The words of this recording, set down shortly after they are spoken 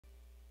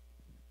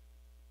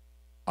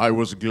I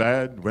was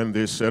glad when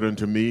they said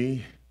unto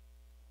me,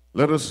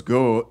 let us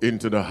go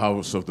into the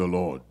house of the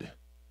Lord.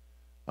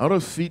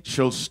 Our feet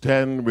shall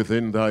stand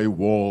within thy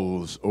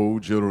walls, O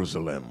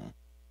Jerusalem.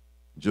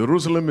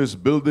 Jerusalem is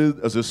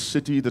builded as a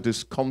city that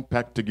is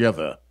compact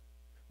together,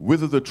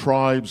 whither the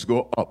tribes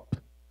go up,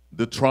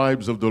 the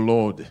tribes of the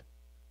Lord,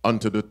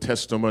 unto the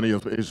testimony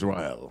of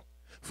Israel.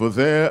 For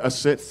there are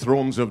set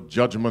thrones of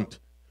judgment,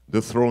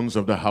 the thrones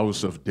of the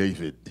house of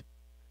David.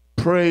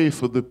 Pray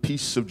for the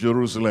peace of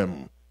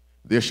Jerusalem.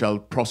 They shall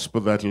prosper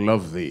that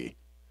love thee.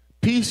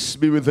 Peace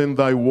be within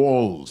thy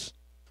walls,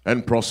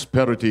 and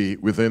prosperity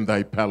within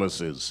thy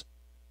palaces.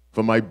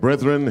 For my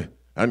brethren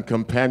and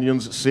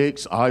companions'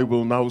 sakes, I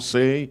will now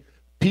say,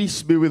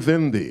 peace be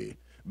within thee.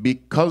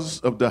 Because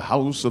of the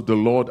house of the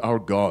Lord our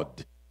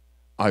God,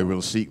 I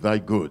will seek thy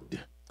good.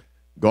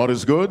 God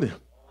is good,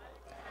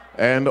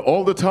 and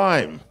all the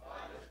time.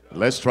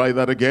 Let's try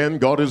that again.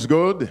 God is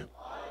good,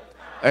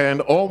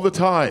 and all the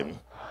time.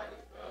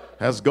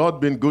 Has God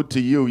been good to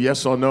you,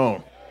 yes or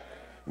no?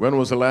 When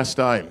was the last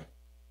time?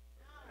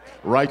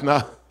 Right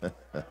now.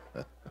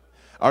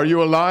 Are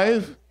you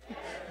alive?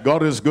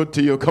 God is good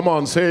to you. Come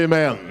on, say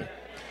amen.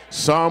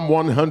 Psalm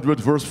 100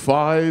 verse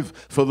 5,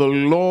 for the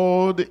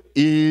Lord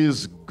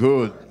is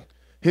good.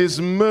 His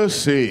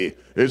mercy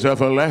is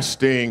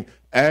everlasting,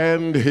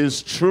 and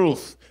his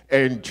truth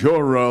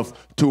endureth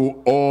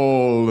to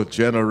all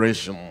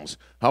generations.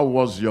 How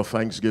was your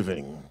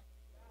Thanksgiving?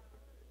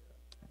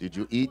 Did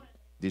you eat?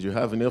 Did you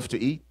have enough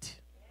to eat?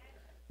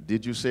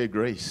 Did you say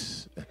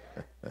grace?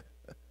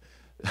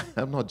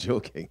 I'm not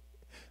joking.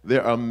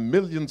 There are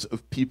millions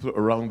of people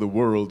around the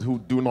world who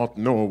do not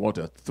know what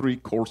a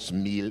 3-course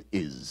meal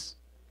is.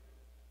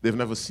 They've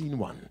never seen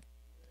one.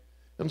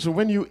 And so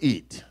when you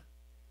eat,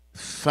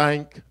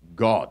 thank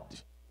God.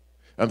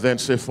 And then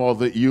say,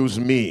 Father, use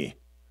me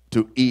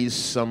to ease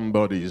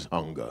somebody's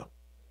hunger.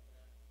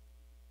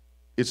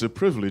 It's a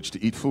privilege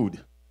to eat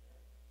food.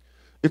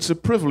 It's a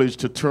privilege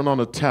to turn on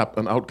a tap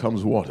and out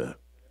comes water.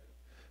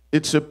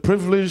 It's a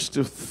privilege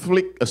to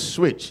flick a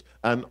switch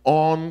and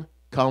on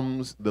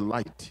comes the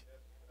light.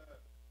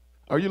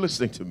 Are you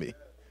listening to me?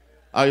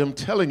 I am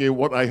telling you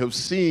what I have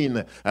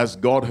seen as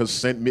God has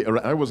sent me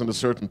around. I was in a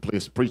certain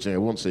place preaching, I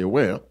won't say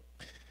where.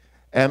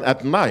 And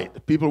at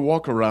night, people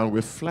walk around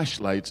with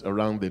flashlights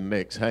around their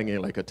necks hanging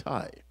like a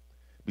tie.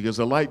 Because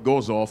the light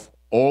goes off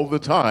all the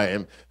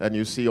time, and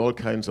you see all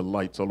kinds of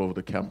lights all over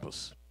the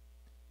campus.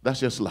 That's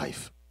just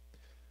life.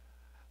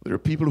 There are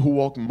people who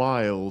walk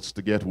miles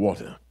to get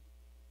water.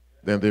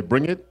 Then they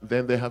bring it,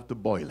 then they have to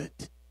boil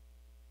it.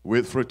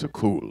 Wait for it to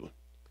cool.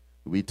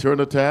 We turn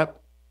a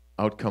tap,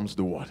 out comes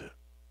the water.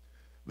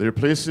 There are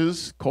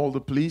places, call the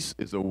police,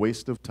 it's a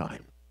waste of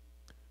time.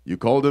 You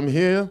call them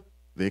here,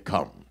 they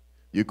come.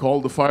 You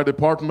call the fire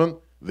department,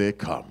 they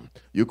come.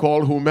 You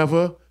call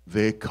whomever,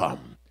 they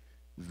come.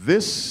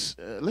 Let's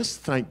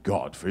thank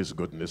God for his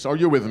goodness. Are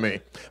you with me?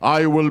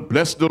 I will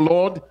bless the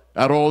Lord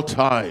at all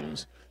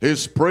times.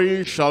 His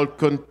praise shall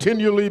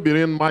continually be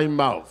in my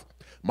mouth.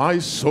 My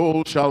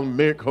soul shall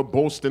make her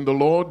boast in the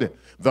Lord.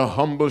 The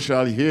humble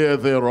shall hear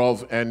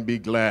thereof and be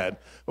glad.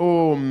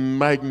 Oh,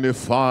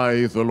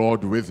 magnify the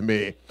Lord with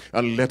me,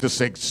 and let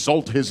us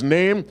exalt his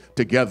name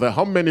together.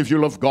 How many of you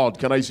love God?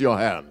 Can I see your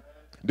hand?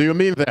 Do you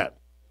mean that?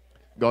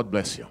 God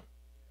bless you.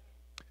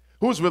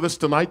 Who's with us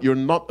tonight? You're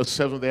not a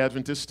Seventh-day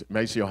Adventist? May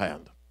I see your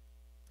hand?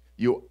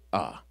 You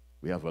are.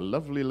 We have a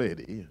lovely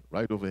lady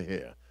right over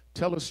here.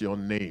 Tell us your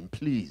name,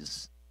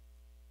 please.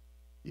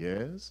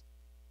 Yes?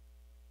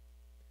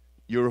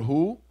 You're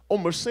who? Oh,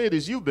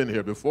 Mercedes, you've been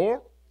here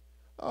before.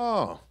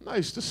 Oh,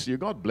 nice to see you.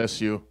 God bless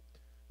you.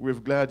 We're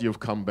glad you've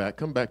come back.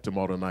 Come back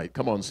tomorrow night.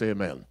 Come on, say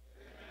amen. Amen.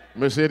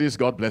 Mercedes,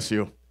 God bless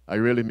you. I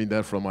really mean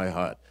that from my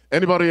heart.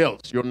 Anybody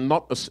else? You're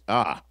not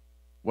a...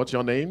 What's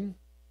your name?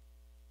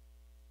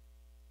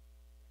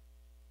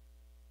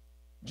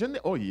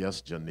 Oh,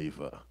 yes,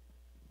 Geneva.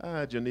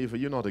 Geneva,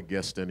 you're not a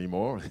guest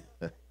anymore.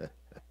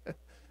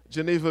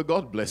 Geneva,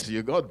 God bless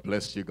you. God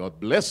bless you. God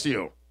bless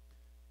you.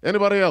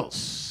 Anybody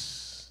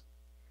else?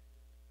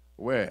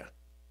 Where?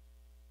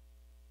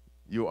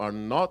 You are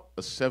not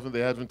a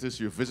Seventh-day Adventist.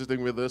 You're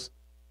visiting with us.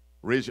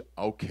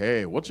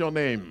 Okay. What's your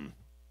name?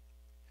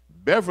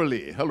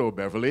 Beverly. Hello,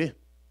 Beverly.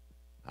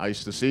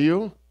 Nice to see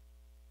you.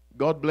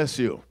 God bless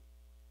you.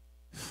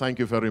 Thank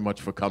you very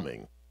much for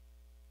coming.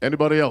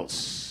 Anybody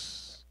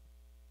else?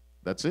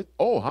 That's it?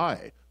 Oh,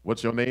 hi.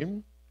 What's your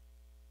name?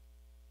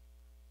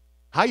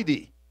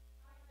 Heidi.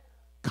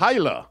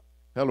 Kyla.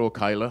 Hello,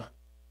 Kyla.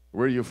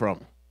 Where are you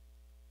from?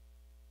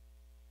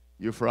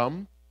 You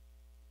from?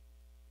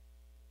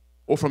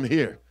 Oh, from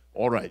here.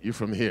 All right, you're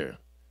from here.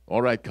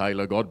 All right,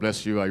 Kyla, God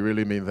bless you. I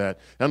really mean that.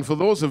 And for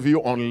those of you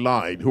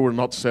online who are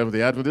not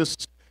Seventh-day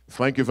Adventists,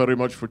 thank you very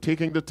much for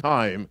taking the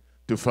time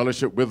to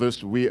fellowship with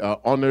us. We are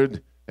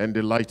honored and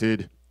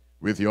delighted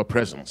with your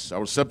presence.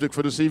 Our subject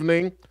for this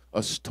evening,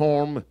 a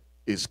storm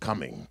is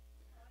coming.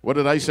 What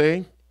did I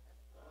say?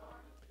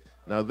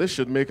 Now, this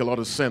should make a lot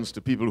of sense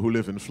to people who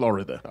live in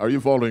Florida. Are you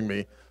following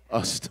me?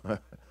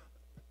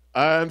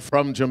 And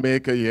from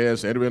Jamaica,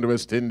 yes, anywhere in the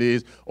West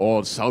Indies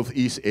or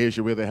Southeast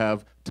Asia where they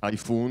have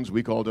typhoons,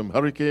 we call them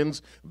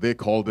hurricanes, they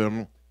call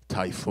them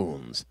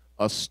typhoons.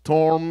 A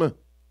storm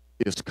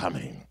is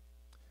coming.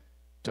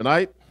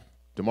 Tonight,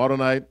 tomorrow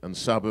night, and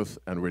Sabbath,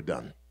 and we're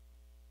done.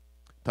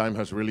 Time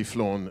has really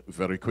flown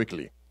very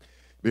quickly.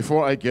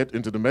 Before I get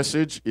into the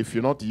message, if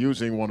you're not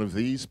using one of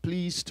these,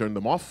 please turn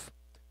them off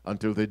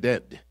until they're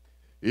dead.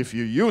 If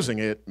you're using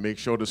it, make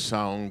sure the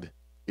sound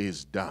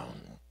is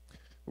down.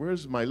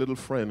 Where's my little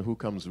friend who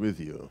comes with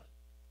you?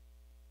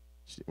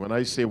 When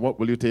I say, what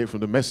will you take from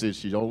the message,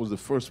 she's always the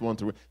first one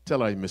to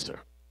tell I miss her.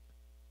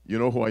 You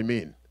know who I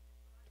mean?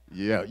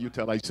 Yeah, you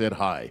tell I said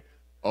hi.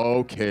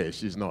 Okay,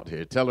 she's not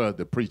here. Tell her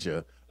the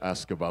preacher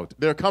asked about it.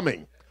 They're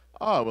coming.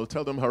 Ah, well,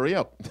 tell them hurry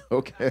up.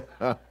 Okay.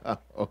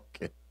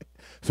 Okay.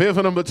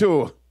 Favor number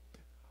 2.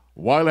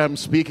 While I'm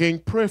speaking,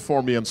 pray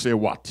for me and say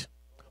what?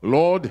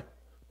 Lord,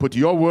 put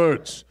your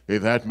words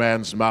in that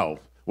man's mouth.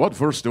 What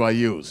verse do I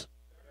use?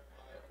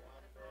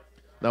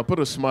 Now put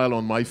a smile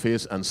on my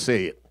face and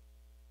say it.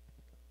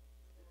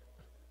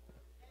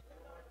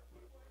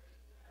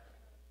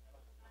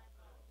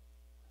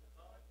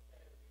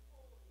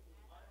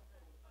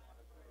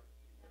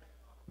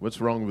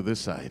 What's wrong with this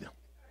side?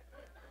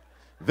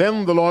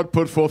 Then the Lord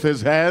put forth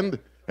his hand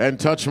and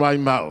touched my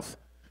mouth.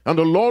 And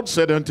the Lord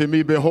said unto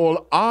me,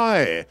 behold,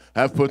 I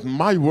have put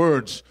my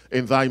words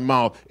in thy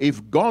mouth.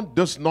 If God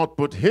does not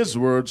put his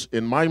words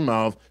in my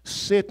mouth,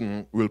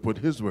 Satan will put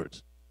his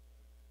words.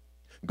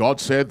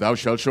 God said, thou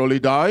shalt surely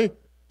die.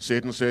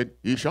 Satan said,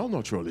 ye shall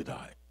not surely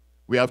die.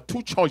 We have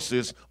 2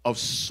 choices of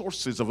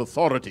sources of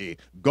authority,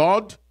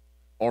 God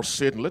or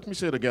Satan. Let me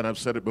say it again, I've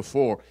said it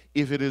before.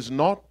 If it is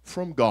not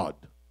from God,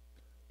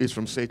 it's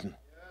from Satan.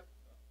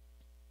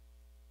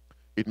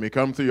 It may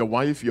come through your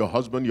wife, your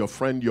husband, your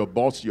friend, your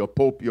boss, your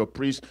pope, your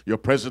priest, your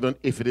president.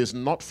 If it is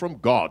not from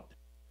God,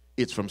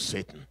 it's from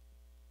Satan.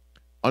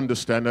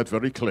 Understand that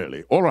very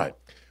clearly. All right.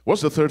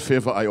 What's the third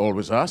favor I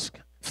always ask?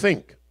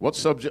 Think. What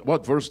subject,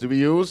 what verse do we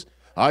use?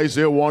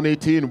 Isaiah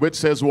 1:18, which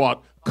says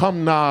what?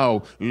 Come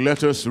now,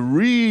 let us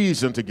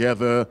reason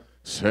together,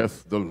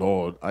 saith the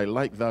Lord. I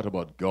like that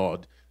about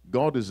God.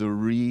 God is a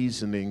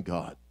reasoning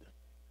God.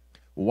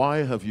 Why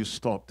have you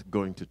stopped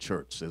going to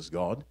church, says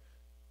God?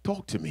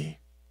 Talk to me.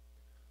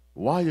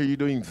 Why are you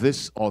doing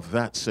this or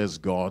that, says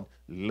God?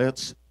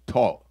 Let's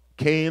talk.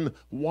 Cain,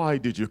 why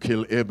did you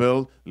kill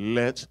Abel?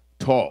 Let's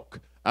talk.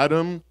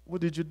 Adam,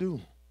 what did you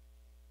do?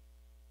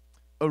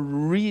 A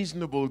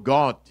reasonable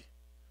God.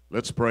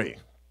 Let's pray.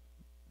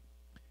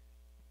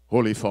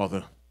 Holy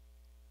Father,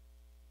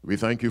 we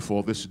thank you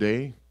for this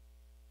day.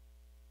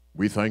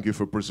 We thank you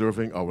for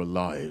preserving our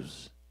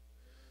lives.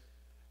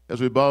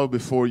 As we bow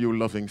before you,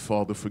 loving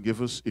Father,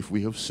 forgive us if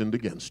we have sinned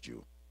against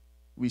you.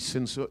 We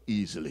sin so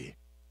easily.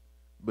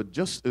 But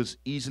just as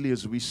easily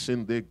as we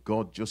sin there,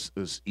 God, just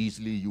as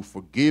easily you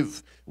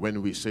forgive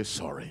when we say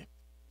sorry.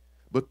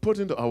 But put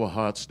into our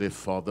hearts, dear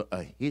Father,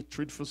 a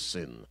hatred for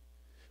sin.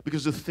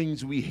 Because the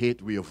things we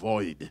hate, we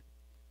avoid.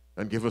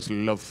 And give us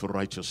love for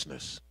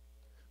righteousness.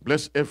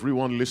 Bless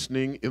everyone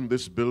listening in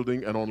this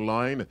building and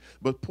online,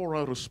 but pour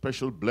out a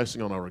special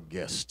blessing on our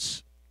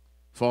guests.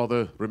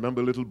 Father,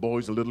 remember little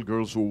boys and little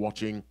girls who are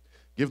watching.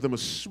 Give them a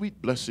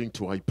sweet blessing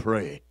too, I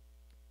pray.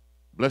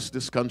 Bless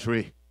this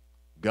country.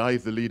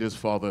 Guide the leaders,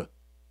 Father.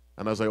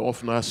 And as I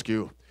often ask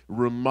you,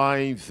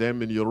 remind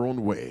them in your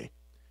own way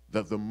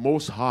that the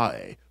Most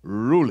High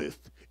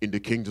ruleth in the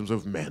kingdoms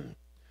of men.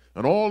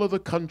 And all of the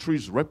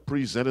countries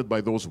represented by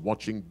those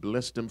watching,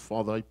 bless them,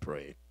 Father, I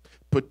pray.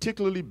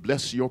 Particularly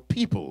bless your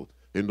people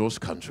in those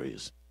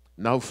countries.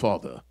 Now,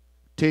 Father,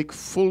 take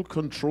full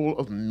control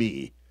of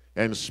me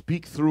and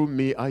speak through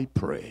me, I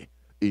pray.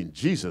 In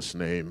Jesus'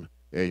 name,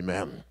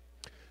 amen.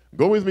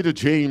 Go with me to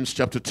James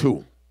chapter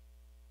 2.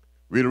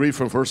 We'll read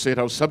from verse 8,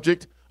 our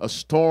subject, a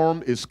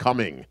storm is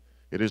coming.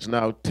 It is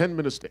now 10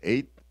 minutes to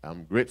 8.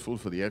 I'm grateful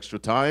for the extra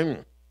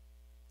time.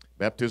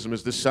 Baptism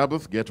is this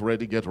Sabbath. Get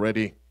ready, get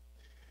ready.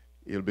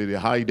 It'll be the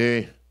high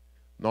day,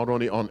 not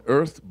only on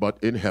earth,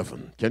 but in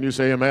heaven. Can you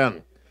say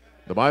amen?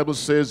 The Bible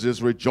says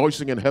there's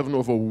rejoicing in heaven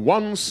over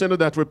one sinner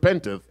that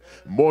repenteth,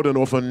 more than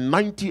over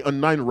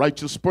 99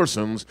 righteous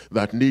persons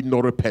that need no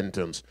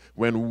repentance.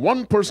 When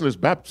one person is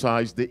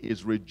baptized, there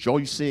is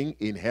rejoicing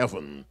in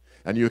heaven.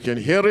 And you can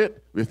hear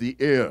it with the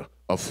ear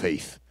of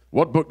faith.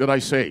 What book did I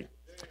say?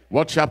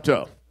 What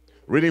chapter?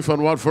 Reading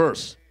from what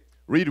verse?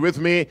 Read with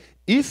me.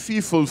 If ye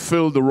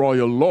fulfill the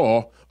royal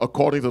law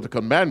according to the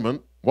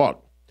commandment,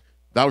 what?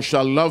 Thou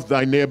shalt love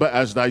thy neighbor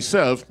as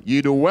thyself,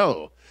 ye do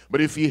well.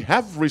 But if ye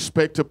have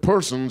respect to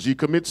persons, ye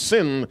commit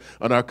sin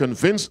and are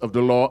convinced of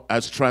the law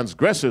as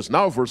transgressors.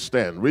 Now verse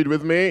 10, read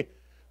with me.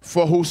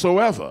 For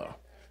whosoever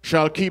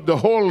shall keep the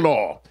whole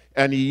law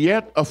and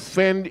yet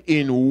offend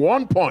in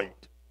one point,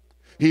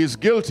 he is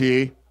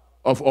guilty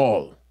of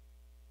all.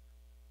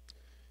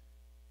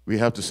 We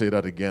have to say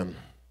that again.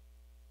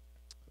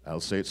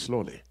 I'll say it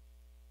slowly.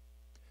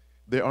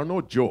 There are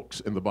no jokes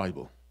in the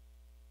Bible.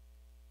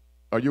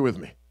 Are you with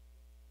me?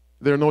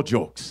 There are no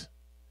jokes.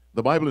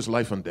 The Bible is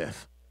life and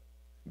death.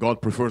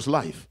 God prefers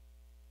life.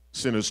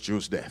 Sinners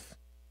choose death.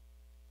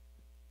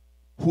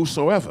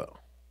 Whosoever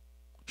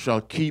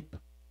shall keep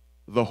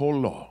the whole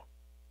law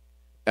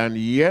and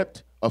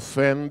yet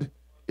offend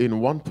in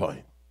one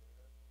point,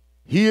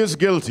 he is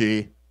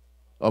guilty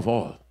of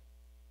all.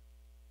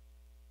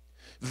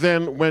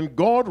 Then when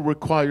God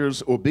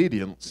requires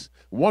obedience,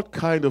 what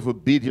kind of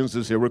obedience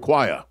does he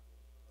require?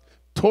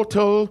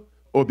 Total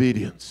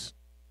obedience.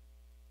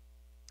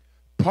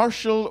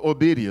 Partial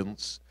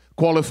obedience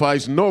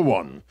qualifies no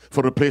one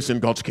for a place in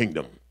God's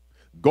kingdom.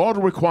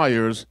 God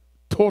requires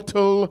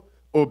total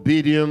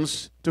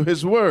obedience to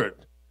his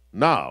word.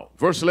 Now,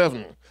 verse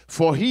 11,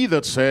 for he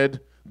that said,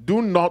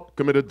 do not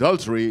commit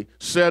adultery,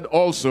 said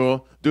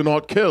also, do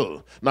not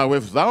kill. Now,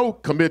 if thou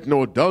commit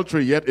no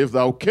adultery, yet if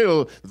thou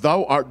kill,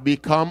 thou art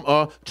become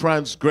a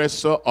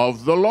transgressor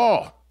of the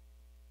law.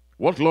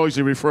 What law is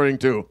he referring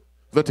to?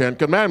 The Ten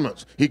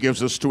Commandments. He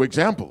gives us two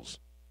examples.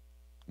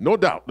 No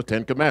doubt, the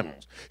Ten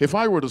Commandments. If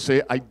I were to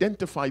say,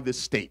 identify this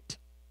state,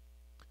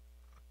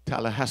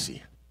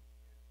 Tallahassee,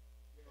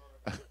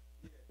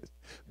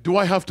 do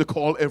I have to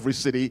call every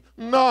city?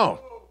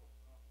 No.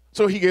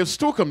 So he gives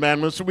two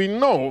commandments. We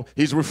know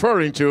he's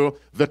referring to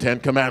the Ten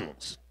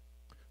Commandments.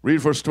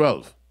 Read verse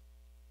 12.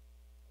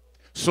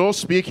 So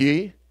speak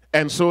ye,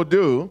 and so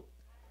do,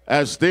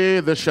 as they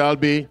that shall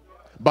be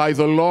by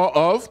the law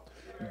of.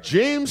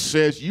 James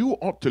says you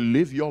ought to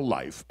live your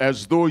life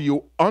as though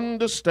you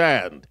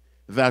understand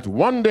that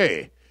one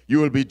day you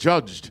will be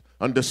judged,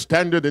 and the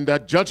standard in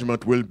that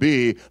judgment will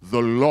be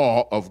the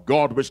law of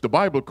God, which the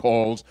Bible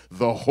calls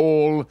the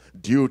whole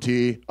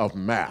duty of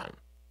man.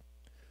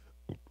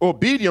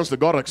 Obedience that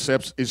God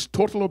accepts is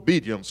total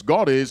obedience.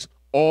 God is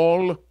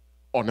all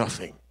or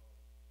nothing.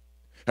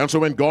 And so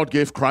when God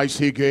gave Christ,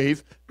 he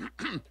gave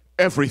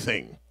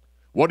everything.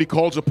 What he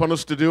calls upon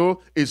us to do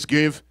is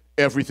give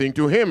everything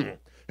to him.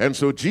 And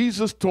so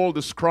Jesus told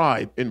the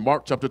scribe in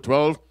Mark chapter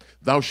 12,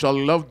 thou shalt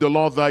love the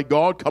Lord thy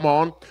God, come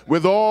on,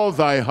 with all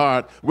thy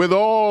heart, with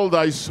all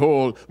thy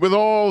soul, with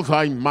all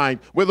thy mind,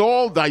 with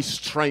all thy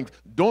strength.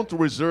 Don't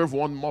reserve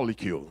one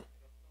molecule.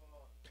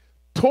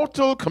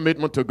 Total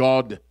commitment to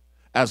God,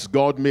 as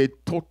God made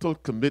total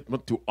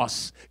commitment to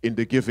us in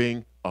the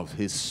giving of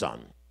his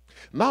Son.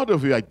 Now that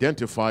we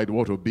identified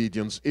what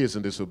obedience is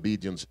and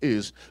disobedience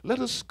is, let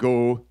us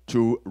go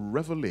to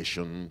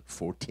Revelation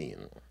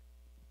 14.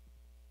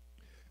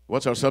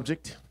 What's our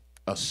subject?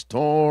 A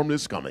storm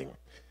is coming.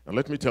 And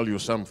let me tell you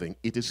something,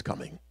 it is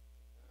coming.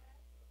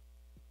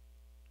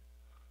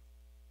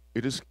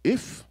 It is,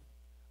 if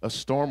a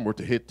storm were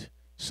to hit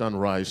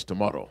Sunrise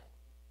tomorrow,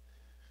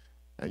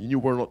 and you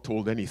were not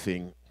told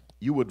anything,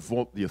 you would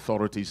vote the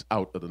authorities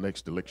out at the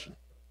next election.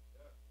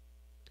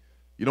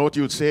 You know what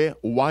you would say?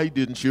 Why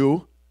didn't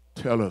you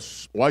tell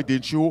us? Why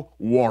didn't you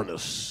warn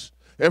us?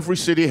 Every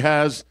city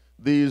has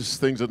these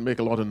things that make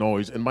a lot of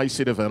noise. In my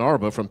city of Ann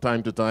Arbor, from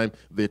time to time,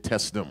 they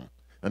test them.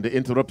 And they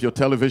interrupt your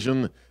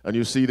television, and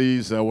you see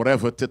these,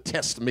 whatever, to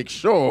test, make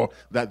sure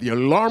that the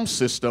alarm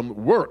system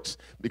works.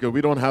 Because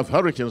we don't have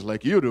hurricanes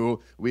like you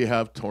do. We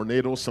have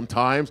tornadoes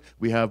sometimes.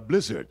 We have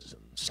blizzards,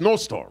 and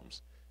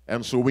snowstorms.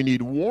 And so we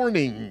need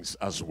warnings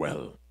as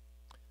well.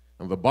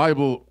 And the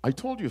Bible, I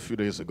told you a few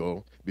days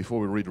ago, before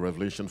we read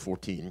Revelation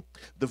 14,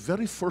 the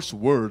very first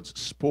words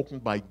spoken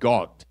by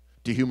God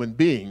to human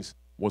beings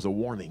was a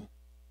warning.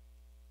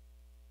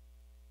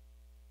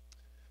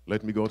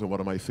 Let me go to one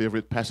of my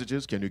favorite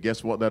passages. Can you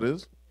guess what that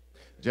is?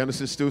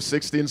 Genesis 2,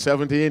 16,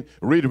 17.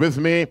 Read with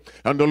me.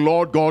 And the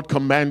Lord God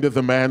commanded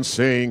the man,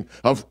 saying,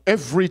 of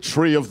every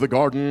tree of the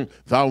garden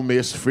thou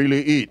mayest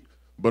freely eat,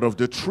 but of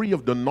the tree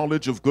of the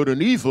knowledge of good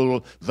and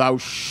evil thou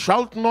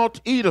shalt not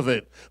eat of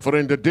it. For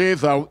in the day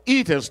thou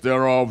eatest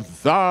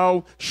thereof,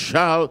 thou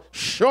shalt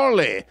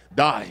surely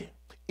die.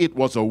 It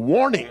was a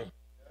warning.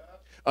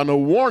 And a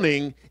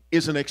warning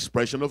is an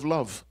expression of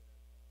love.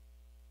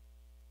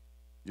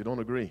 You don't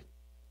agree?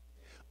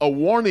 A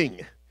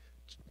warning.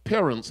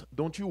 Parents,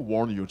 don't you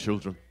warn your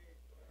children?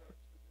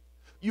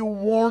 You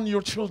warn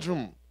your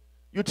children.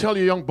 You tell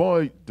your young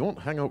boy, don't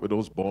hang out with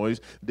those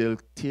boys. They'll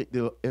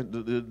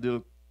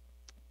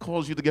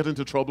cause you to get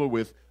into trouble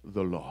with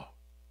the law.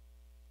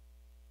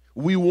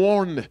 We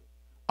warn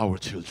our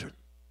children.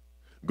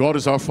 God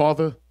is our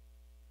Father.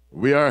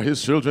 We are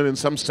his children in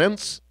some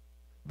sense.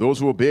 Those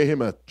who obey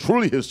him are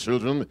truly his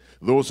children.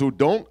 Those who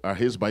don't are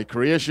his by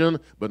creation,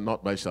 but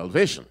not by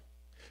salvation.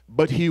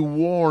 But he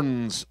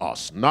warns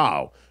us.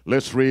 Now,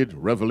 let's read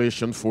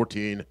Revelation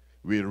 14.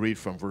 We read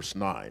from verse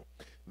 9.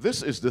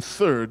 This is the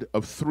third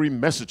of three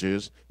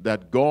messages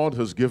that God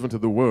has given to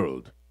the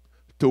world,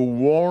 to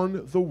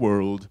warn the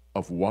world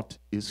of what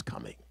is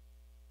coming.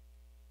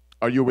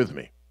 Are you with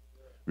me?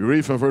 We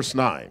read from verse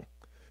 9.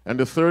 And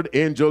the third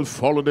angel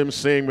followed him,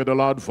 saying with a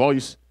loud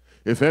voice,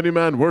 if any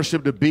man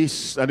worship the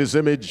beast and his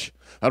image,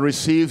 and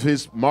receive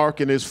his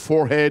mark in his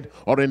forehead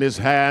or in his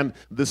hand,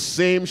 the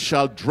same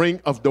shall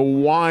drink of the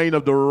wine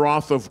of the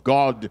wrath of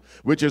God,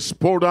 which is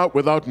poured out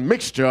without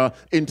mixture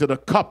into the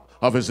cup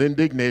of his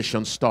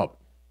indignation.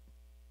 Stop.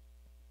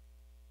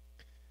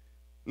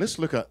 Let's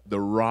look at the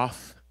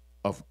wrath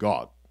of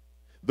God.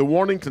 The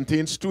warning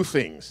contains two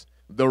things: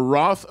 the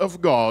wrath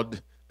of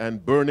God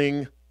and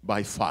burning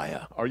by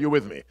fire. Are you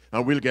with me?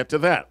 And we'll get to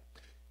that.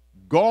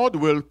 God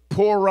will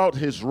pour out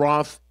his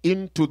wrath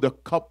into the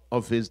cup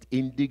of his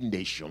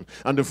indignation.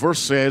 And the verse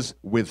says,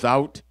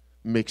 without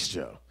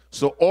mixture.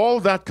 So all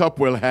that cup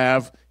will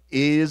have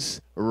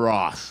is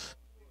wrath.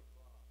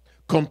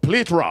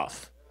 Complete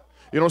wrath.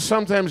 You know,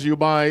 sometimes you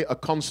buy a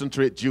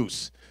concentrate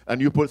juice and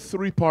you put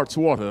 3 parts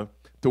water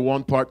to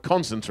 1 part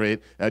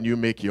concentrate and you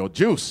make your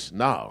juice.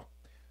 Now,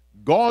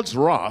 God's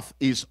wrath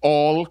is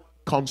all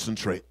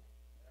concentrate.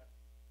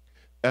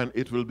 And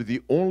it will be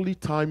the only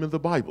time in the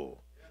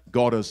Bible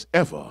God has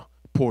ever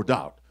poured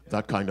out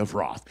that kind of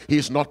wrath.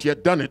 He's not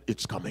yet done it.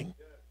 It's coming.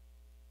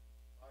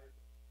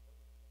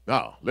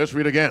 Now, let's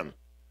read again.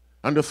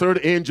 And the third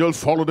angel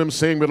followed him,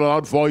 saying with a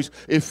loud voice,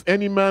 if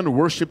any man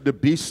worship the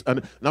beast.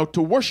 And now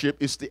to worship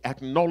is to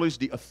acknowledge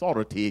the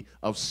authority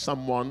of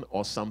someone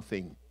or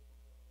something.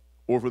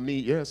 Over me,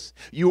 yes.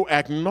 You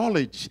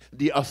acknowledge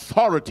the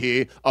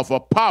authority of a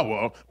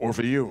power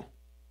over you.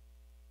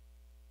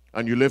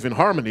 And you live in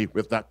harmony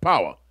with that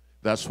power.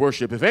 That's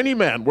worship. If any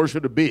man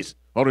worship the beast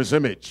or his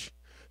image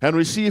and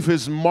receive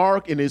his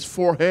mark in his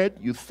forehead,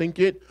 you think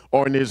it,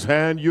 or in his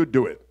hand, you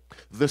do it.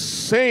 The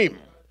same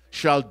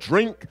shall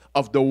drink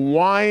of the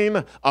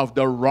wine of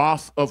the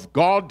wrath of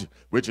God,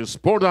 which is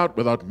poured out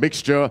without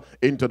mixture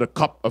into the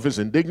cup of his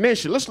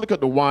indignation. Let's look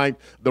at the wine,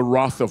 the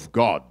wrath of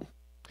God.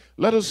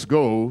 Let us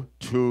go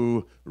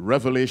to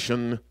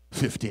Revelation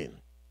 15.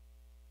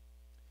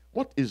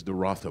 What is the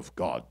wrath of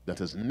God that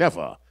has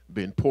never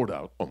been poured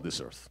out on this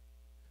earth?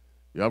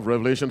 You have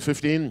Revelation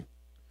 15.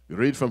 You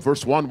read from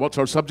verse 1. What's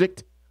our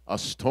subject? A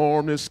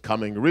storm is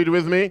coming. Read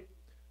with me.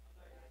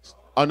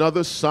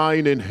 Another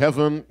sign in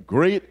heaven,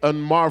 great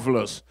and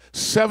marvelous.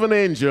 7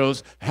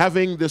 angels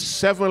having the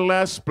 7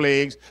 last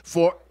plagues,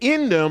 for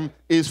in them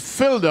is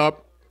filled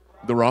up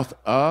the wrath.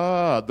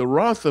 The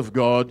wrath of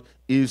God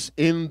is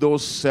in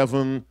those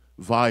 7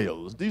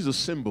 vials. These are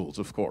symbols,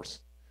 of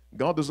course.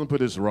 God doesn't put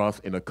his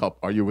wrath in a cup.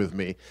 Are you with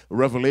me?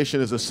 Revelation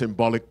is a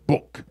symbolic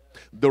book.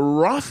 The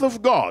wrath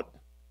of God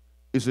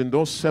is in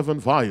those 7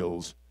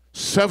 vials.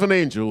 7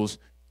 angels,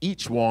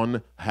 each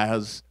one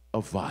has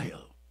a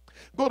vial.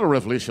 Go to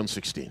Revelation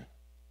 16.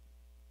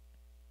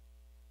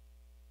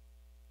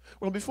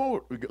 Well,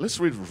 let's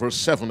read verse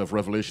 7 of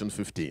Revelation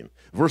 15.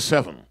 Verse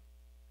 7.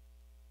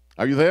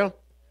 Are you there?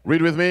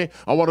 Read with me.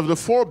 And one of the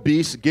 4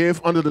 beasts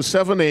gave unto the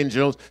 7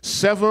 angels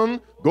 7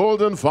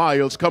 golden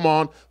vials, come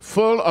on,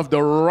 full of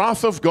the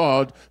wrath of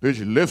God, which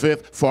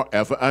liveth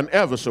forever and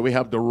ever. So we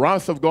have the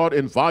wrath of God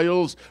in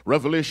vials,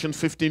 Revelation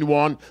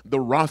 15:1, the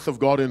wrath of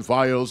God in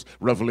vials,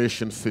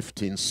 Revelation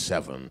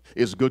 15:7.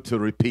 It's good to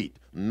repeat.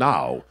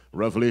 Now,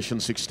 Revelation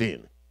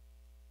 16.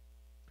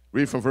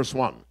 Read from verse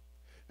 1.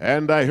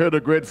 And I heard a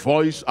great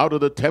voice out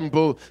of the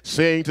temple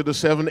saying to the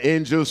 7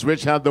 angels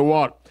which had the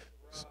what?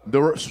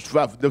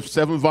 The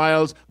 7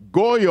 vials,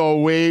 go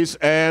your ways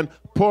and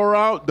pour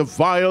out the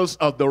vials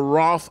of the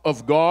wrath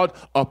of God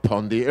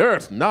upon the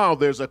earth. Now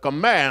there's a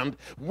command.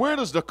 Where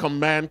does the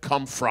command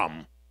come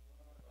from?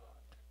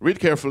 Read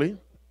carefully.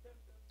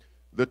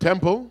 The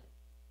temple.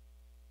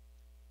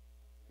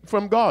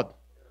 From God.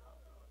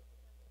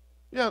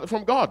 Yeah,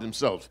 from God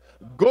himself.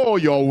 Go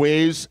your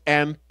ways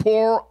and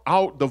pour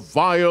out the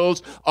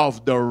vials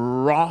of the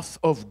wrath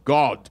of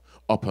God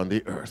upon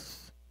the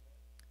earth.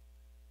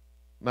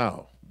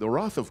 Now, the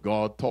wrath of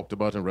God talked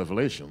about in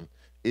Revelation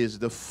is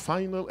the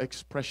final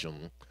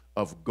expression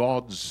of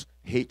God's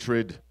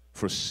hatred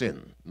for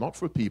sin. Not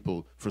for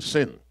people, for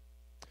sin.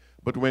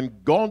 But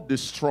when God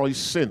destroys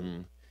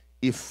sin,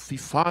 if he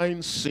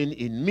finds sin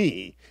in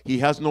me, he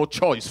has no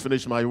choice,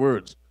 finish my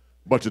words,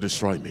 but to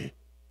destroy me.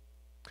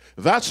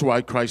 That's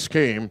why Christ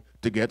came,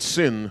 to get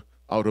sin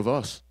out of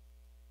us.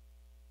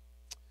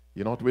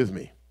 You're not with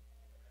me.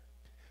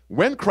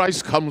 When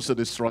Christ comes to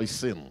destroy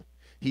sin,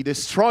 he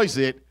destroys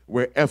it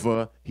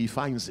wherever he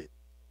finds it.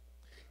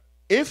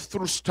 If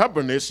through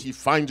stubbornness he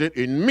finds it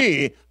in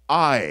me,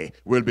 I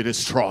will be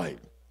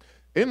destroyed.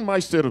 In my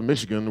state of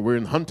Michigan, we're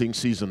in hunting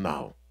season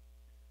now.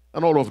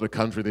 And all over the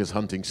country, there's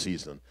hunting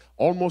season.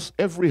 Almost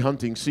every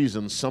hunting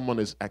season, someone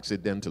is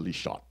accidentally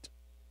shot.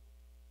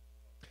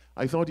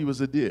 I thought he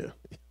was a deer.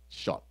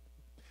 Shot.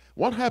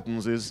 What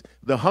happens is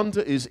the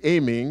hunter is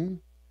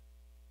aiming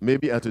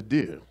maybe at a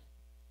deer,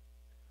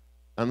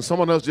 and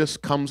someone else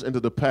just comes into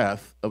the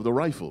path of the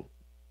rifle.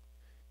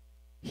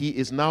 He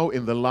is now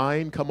in the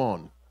line, come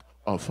on,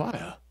 of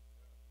fire.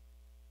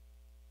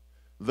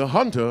 The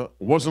hunter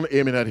wasn't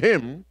aiming at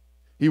him.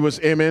 He was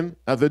aiming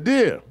at the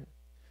deer.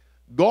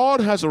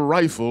 God has a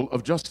rifle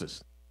of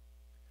justice.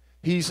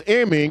 He's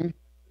aiming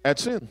at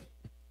sin.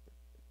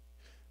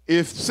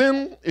 If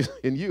sin is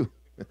in you,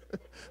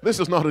 this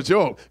is not a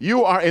joke.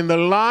 You are in the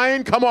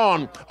line, come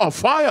on, of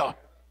fire.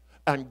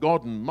 And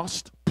God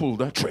must pull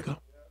that trigger.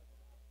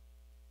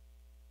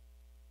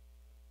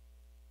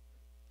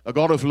 A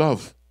God of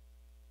love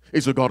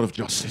is a God of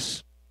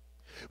justice.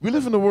 We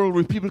live in a world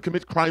where people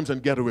commit crimes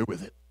and get away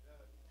with it.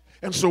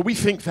 And so we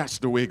think that's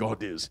the way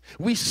God is.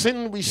 We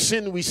sin, we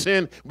sin, we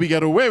sin, we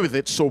get away with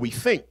it, so we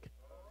think.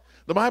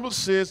 The Bible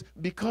says,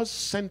 because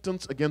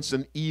sentence against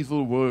an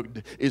evil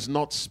word is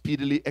not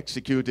speedily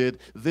executed,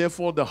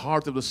 therefore the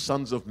heart of the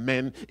sons of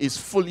men is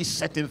fully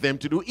set in them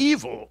to do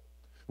evil.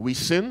 We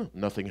sin,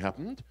 nothing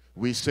happened.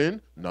 We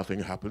sin, nothing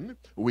happened.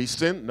 We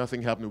sin,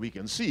 nothing happened. We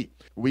can see.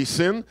 We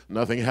sin,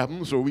 nothing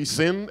happened. So we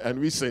sin and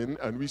we sin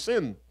and we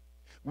sin.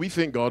 We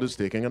think God is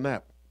taking a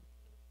nap.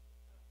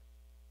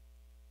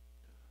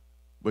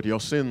 But your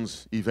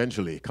sins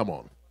eventually, come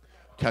on,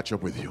 catch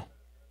up with you.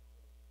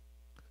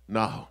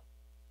 Now,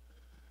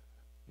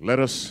 let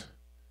us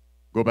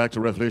go back to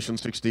Revelation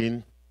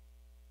 16.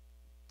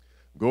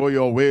 Go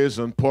your ways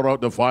and pour out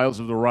the vials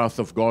of the wrath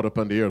of God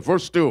upon the earth.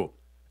 Verse 2,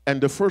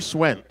 and the first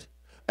went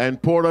and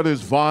poured out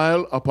his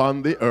vial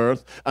upon the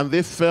earth, and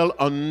they fell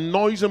a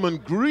noisome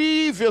and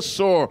grievous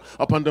sore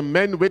upon the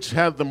men which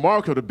had the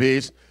mark of the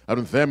beast,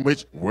 and them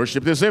which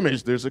worshipped his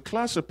image. There's a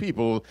class of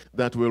people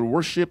that will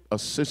worship a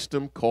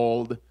system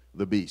called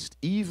the beast,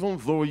 even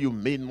though you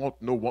may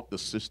not know what the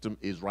system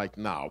is right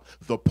now.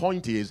 The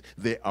point is,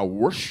 they are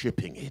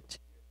worshiping it.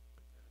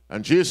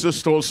 And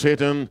Jesus told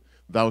Satan,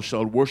 thou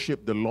shalt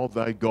worship the Lord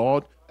thy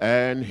God,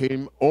 and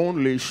him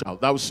only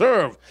shalt thou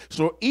serve.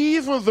 So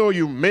even though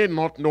you may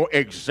not know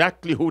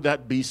exactly who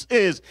that beast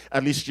is,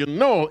 at least you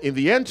know in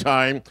the end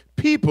time,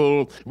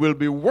 people will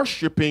be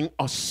worshiping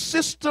a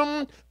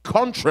system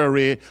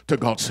contrary to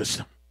God's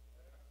system.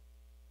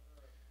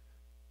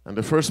 And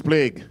the first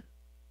plague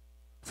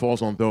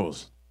falls on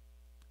those.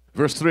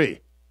 Verse 3,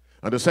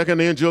 and the second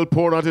angel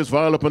poured out his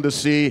vial upon the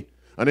sea,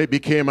 and it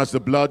became as the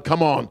blood,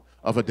 come on,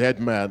 of a dead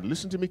man.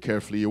 Listen to me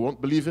carefully. You won't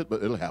believe it,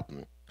 but it'll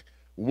happen.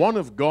 One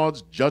of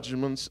God's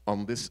judgments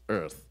on this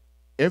earth,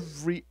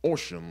 every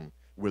ocean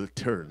will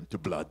turn to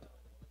blood.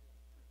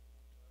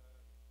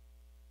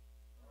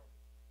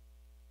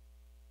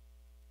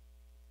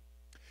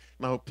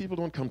 Now, people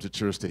don't come to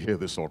church to hear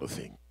this sort of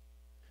thing.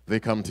 They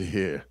come to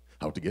hear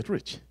how to get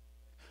rich.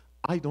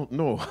 I don't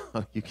know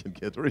how you can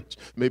get rich.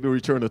 Maybe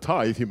return a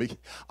tithe.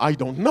 I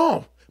don't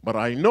know. But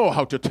I know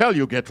how to tell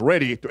you, get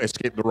ready to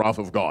escape the wrath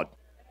of God.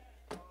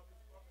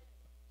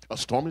 A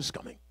storm is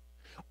coming.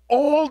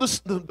 All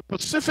the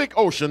Pacific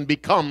Ocean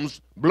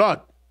becomes blood.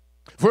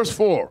 Verse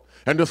 4,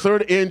 and the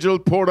third angel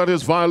poured out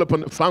his vial upon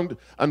the fountain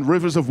and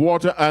rivers of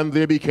water, and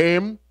they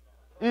became.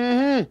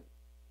 Go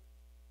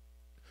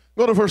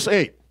to verse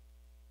 8.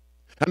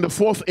 And the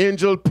fourth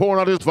angel poured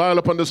out his vial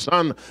upon the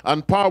sun,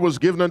 and power was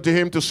given unto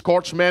him to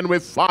scorch men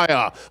with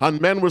fire,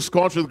 and men were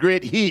scorched with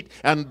great heat,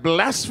 and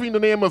blasphemed the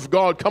name of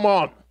God. Come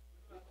on.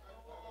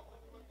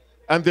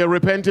 And they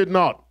repented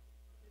not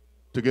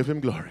to give him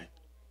glory.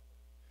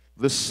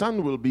 The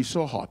sun will be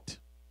so hot,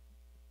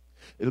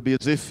 it'll be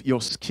as if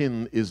your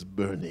skin is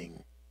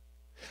burning.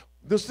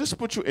 Does this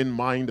put you in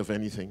mind of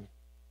anything?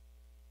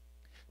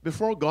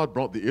 Before God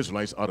brought the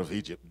Israelites out of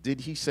Egypt,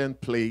 did he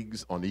send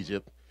plagues on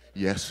Egypt?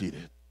 Yes, he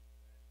did.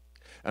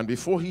 And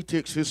before he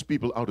takes his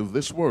people out of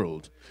this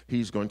world,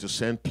 he's going to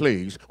send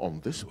plagues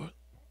on this world.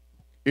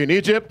 In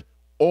Egypt,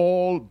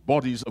 all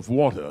bodies of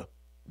water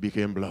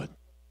became blood.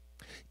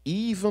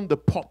 Even the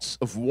pots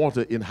of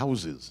water in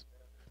houses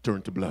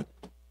turned to blood.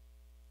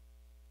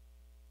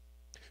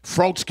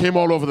 Frogs came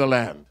all over the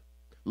land.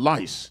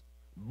 Lice,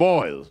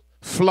 boils,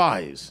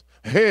 flies,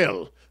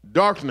 hail,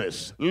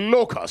 darkness,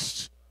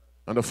 locusts.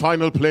 And the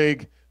final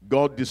plague,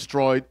 God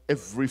destroyed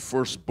every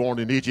firstborn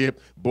in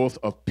Egypt, both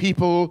of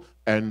people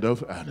and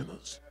of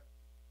animals.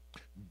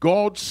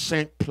 God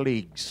sent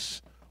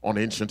plagues on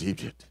ancient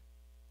Egypt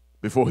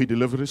before he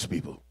delivered his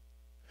people.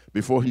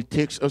 Before he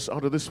takes us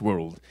out of this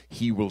world,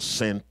 he will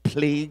send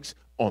plagues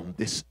on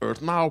this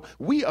earth. Now,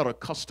 we are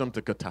accustomed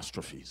to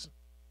catastrophes.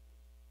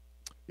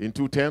 In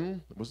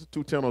 210, was it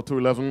 210 or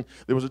 211,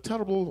 there was a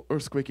terrible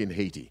earthquake in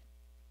Haiti.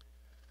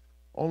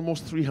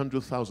 Almost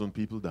 300,000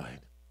 people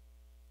died.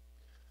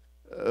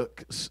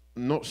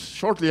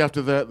 Shortly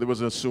after that, there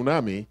was a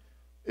tsunami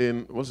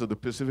in, was it the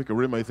Pacific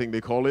Rim, I think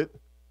they call it?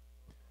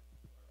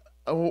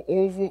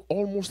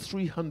 Almost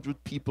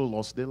 300 people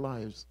lost their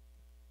lives.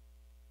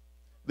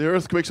 There are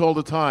earthquakes all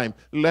the time,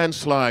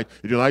 landslide.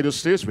 In the United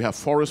States, we have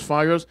forest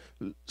fires.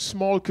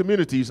 Small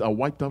communities are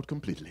wiped out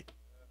completely.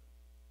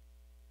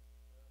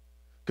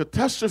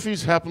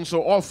 Catastrophes happen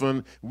so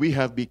often, we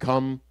have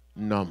become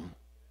numb.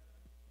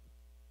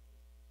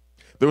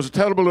 There was a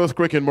terrible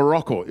earthquake in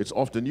Morocco. It's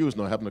off the news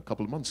now. It happened a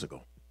couple of months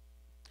ago.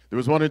 There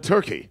was one in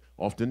Turkey,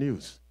 off the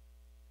news.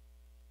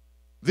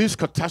 These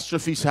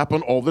catastrophes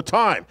happen all the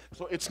time.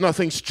 So it's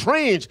nothing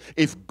strange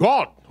if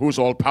God, who's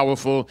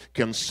all-powerful,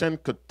 can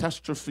send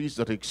catastrophes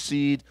that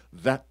exceed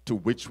that to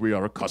which we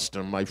are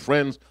accustomed. My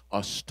friends,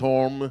 a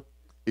storm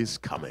is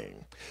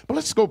coming. But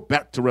let's go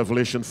back to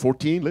Revelation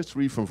 14. Let's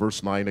read from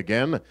verse 9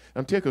 again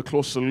and take a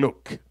closer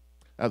look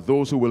at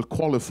those who will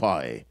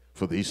qualify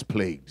for these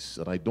plagues.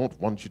 And I don't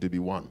want you to be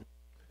one.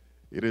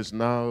 It is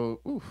now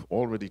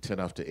already 10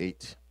 after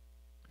 8.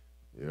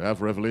 You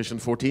have Revelation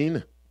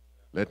 14.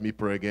 Let me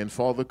pray again.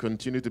 Father,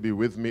 continue to be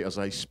with me as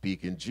I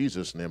speak. In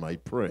Jesus' name I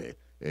pray.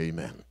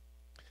 Amen.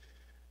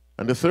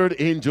 And the third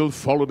angel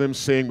followed him,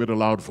 saying with a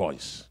loud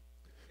voice,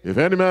 If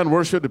any man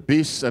worship the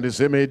beast and his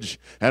image,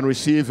 and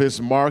receive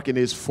his mark in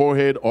his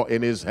forehead or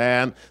in his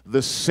hand,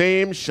 the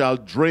same shall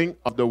drink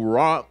of the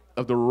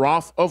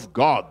wrath of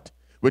God,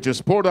 which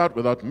is poured out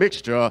without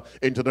mixture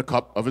into the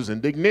cup of his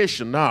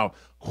indignation. Now,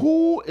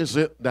 who is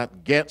it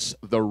that gets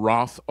the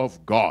wrath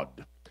of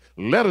God?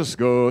 Let us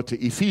go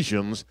to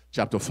Ephesians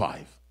chapter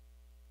 5.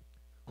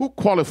 Who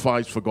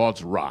qualifies for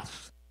God's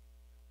wrath?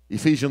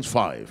 Ephesians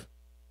 5.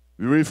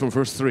 We read from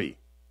verse 3.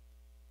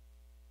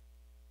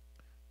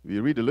 We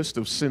read a list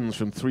of sins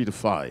from 3 to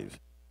 5.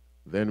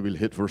 Then we'll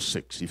hit verse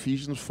 6.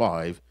 Ephesians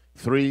 5,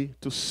 3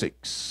 to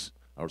 6.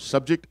 Our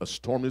subject, a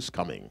storm is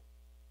coming.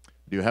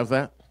 Do you have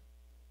that?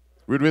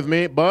 Read with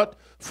me. But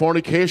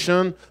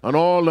fornication and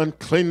all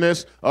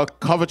uncleanness or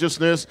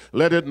covetousness,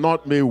 let it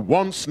not be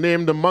once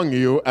named among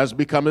you as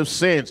becometh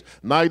saints,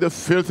 neither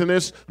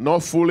filthiness,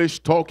 nor foolish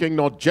talking,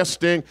 nor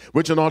jesting,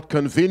 which are not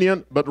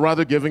convenient, but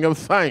rather giving of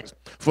thanks.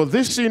 For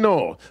this ye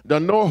know,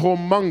 that no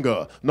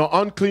whoremonger, nor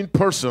unclean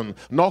person,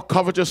 nor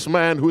covetous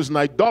man who is an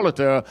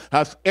idolater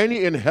hath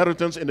any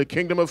inheritance in the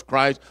kingdom of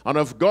Christ and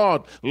of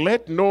God.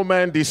 Let no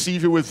man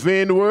deceive you with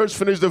vain words.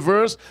 Finish the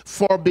verse.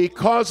 For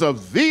because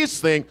of these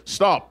things,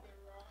 stop.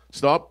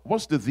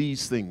 What's the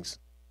these things?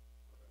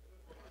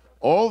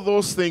 All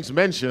those things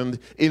mentioned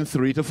in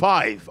 3 to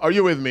 5. Are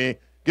you with me?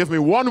 Give me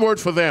one word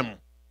for them.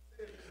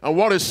 And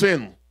what is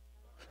sin?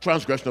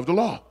 Transgression of the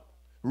law.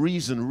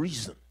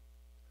 Reason.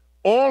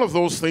 All of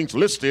those things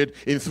listed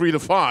in 3 to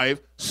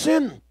 5,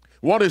 sin.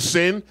 What is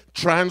sin?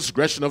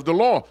 Transgression of the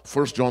law.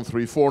 1 John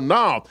 3, 4.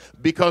 Now,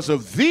 because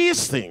of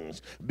these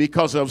things,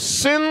 because of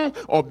sin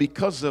or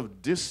because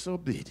of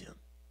disobedience,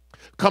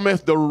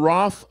 cometh the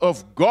wrath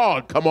of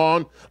God, come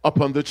on,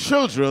 upon the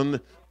children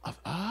of...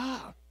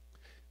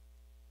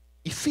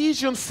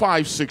 Ephesians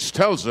 5, 6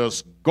 tells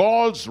us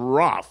God's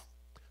wrath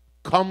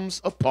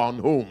comes upon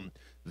whom?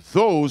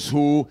 Those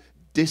who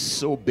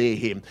disobey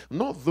him,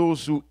 not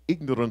those who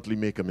ignorantly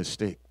make a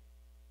mistake.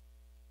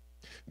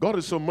 God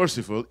is so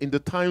merciful, in the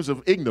times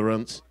of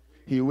ignorance,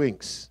 he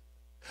winks,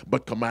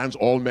 but commands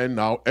all men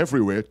now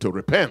everywhere to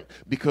repent,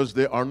 because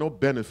there are no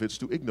benefits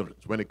to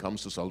ignorance when it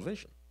comes to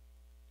salvation.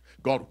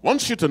 God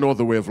wants you to know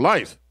the way of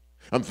life.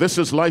 And this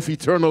is life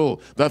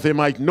eternal, that they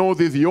might know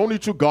thee, the only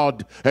true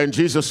God, and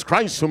Jesus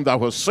Christ, whom thou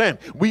hast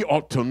sent. We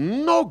ought to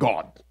know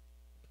God,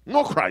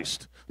 know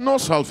Christ, know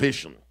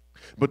salvation.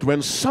 But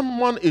when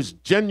someone is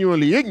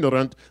genuinely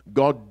ignorant,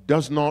 God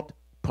does not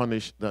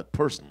punish that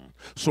person.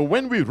 So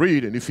when we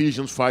read in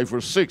Ephesians 5,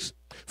 verse 6,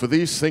 for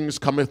these things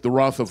cometh the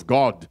wrath of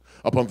God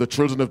upon the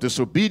children of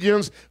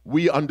disobedience,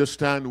 we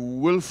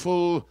understand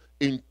willful,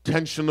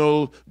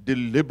 intentional,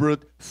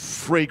 deliberate,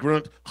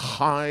 fragrant,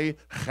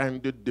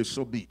 high-handed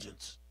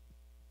disobedience.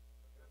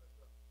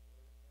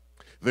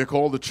 They're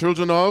called the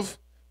children of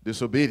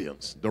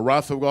disobedience. The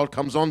wrath of God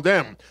comes on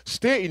them.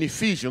 Stay in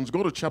Ephesians.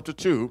 Go to chapter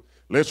 2.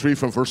 Let's read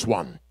from verse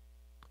 1.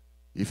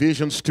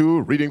 Ephesians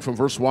 2, reading from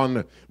verse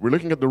 1. We're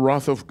looking at the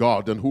wrath of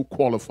God and who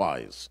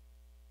qualifies.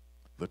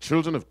 The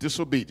children of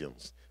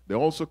disobedience. They're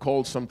also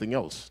called something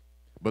else,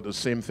 but the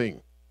same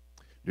thing.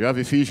 Do you have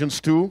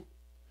Ephesians 2?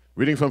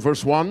 Reading from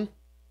verse 1,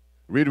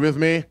 read with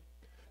me.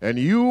 And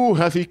you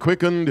hath he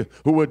quickened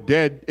who were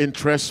dead in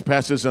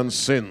trespasses and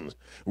sins,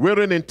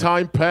 wherein in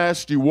time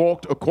past you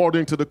walked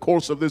according to the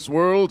course of this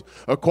world,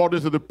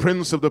 according to the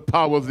prince of the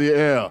power of the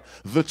air,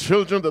 the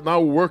children that now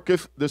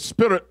worketh, the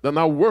spirit that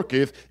now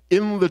worketh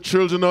in the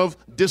children of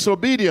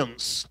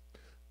disobedience.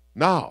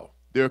 Now,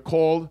 they're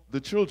called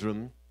the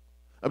children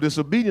of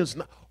disobedience.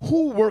 Now,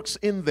 who works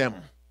in them?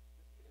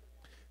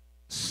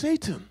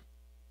 Satan.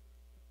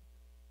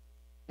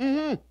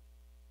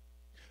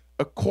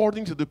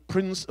 According to the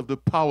prince of the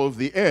power of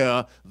the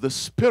air, the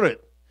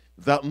spirit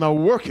that now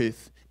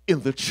worketh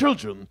in the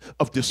children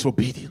of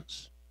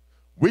disobedience.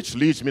 Which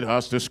leads me to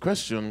ask this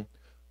question: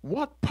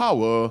 what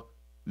power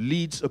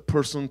leads a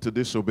person to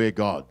disobey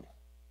God?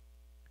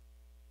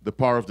 The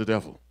power of the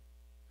devil.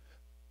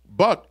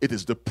 But it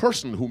is the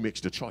person who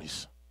makes the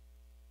choice.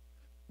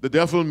 The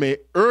devil may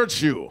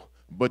urge you,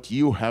 but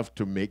you have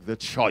to make the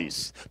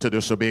choice to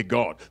disobey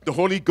God. The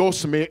Holy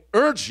Ghost may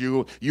urge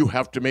you. You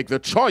have to make the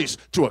choice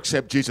to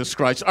accept Jesus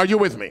Christ. Are you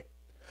with me?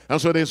 And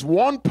so there's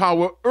one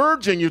power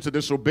urging you to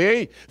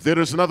disobey. There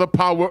is another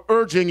power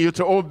urging you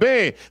to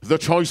obey. The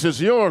choice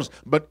is yours.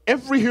 But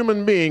every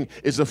human being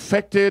is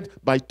affected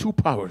by two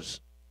powers.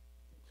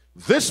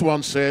 This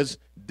one says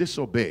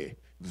disobey.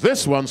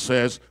 This one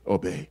says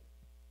obey.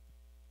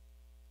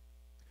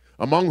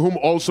 Among whom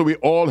also we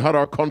all had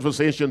our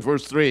conversation,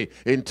 verse 3,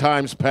 in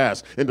times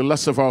past, in the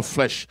lusts of our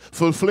flesh,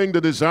 fulfilling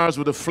the desires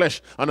of the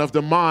flesh and of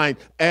the mind,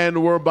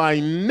 and were by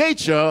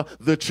nature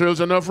the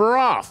children of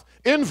wrath.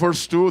 In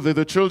verse 2, they're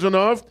the children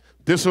of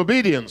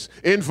disobedience.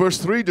 In verse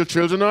 3, the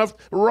children of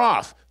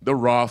wrath. The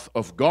wrath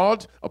of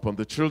God upon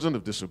the children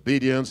of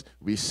disobedience.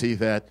 We see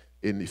that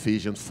in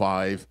Ephesians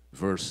 5,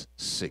 verse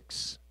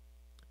 6.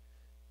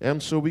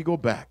 And so we go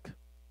back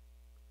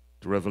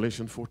to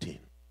Revelation 14.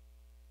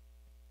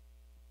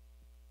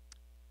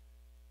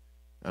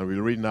 And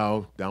we'll read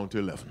now down to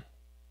 11.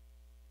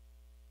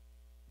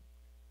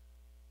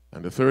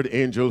 And the third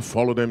angel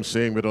followed them,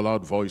 saying with a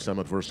loud voice, I'm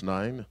at verse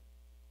 9,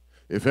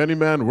 if any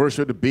man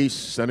worship the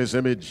beast and his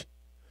image,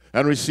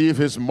 and receive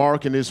his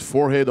mark in his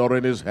forehead or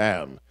in his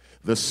hand,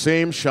 the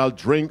same shall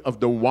drink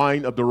of the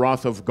wine of the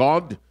wrath of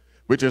God,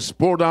 which is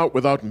poured out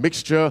without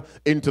mixture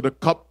into the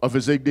cup of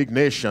his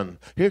indignation.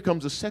 Here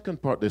comes the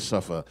second part they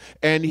suffer.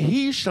 And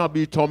he shall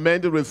be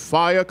tormented with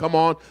fire, come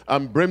on,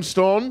 and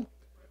brimstone,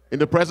 in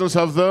the presence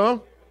of the,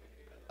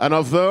 and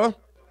of the,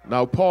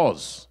 now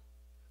pause,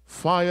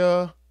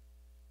 fire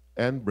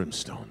and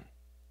brimstone.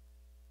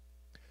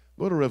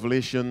 Go to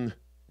Revelation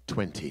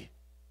 20.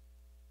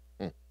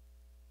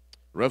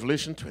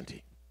 Revelation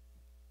 20.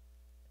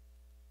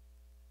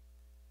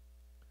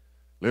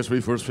 Let's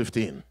read verse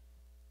 15.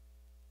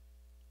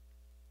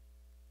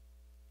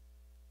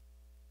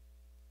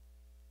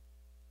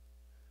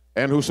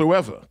 And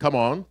whosoever, come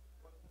on,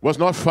 was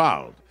not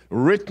found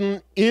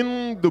written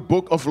in the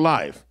book of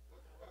life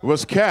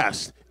was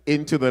cast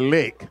into the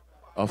lake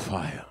of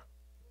fire.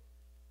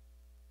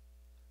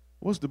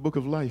 What's the book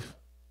of life?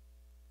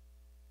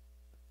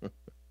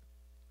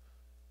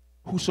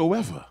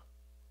 Whosoever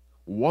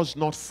was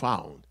not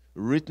found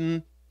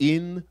written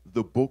in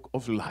the book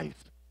of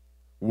life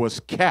was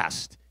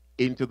cast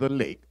into the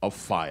lake of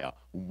fire.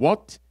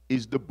 What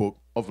is the book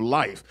of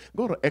life?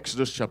 Go to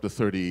Exodus chapter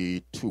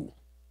 32.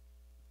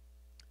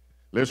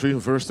 Let's read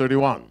verse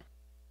 31.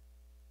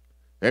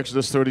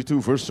 Exodus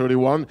 32, verse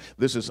 31.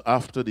 This is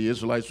after the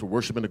Israelites were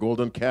worshiping the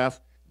golden calf.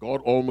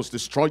 God almost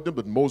destroyed them,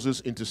 but Moses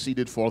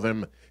interceded for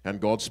them, and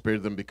God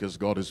spared them because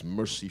God is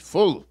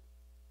merciful.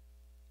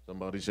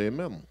 Somebody say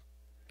amen.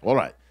 All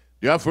right.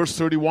 You have verse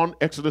 31,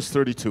 Exodus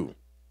 32.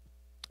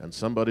 And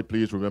somebody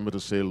please remember to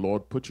say,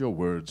 Lord, put your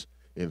words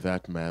in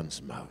that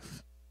man's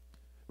mouth.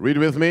 Read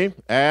with me.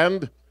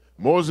 And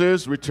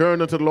Moses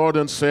returned unto the Lord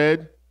and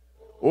said,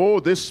 oh,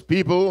 this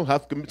people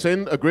hath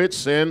sinned a great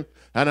sin,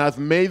 and hath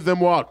made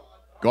them what?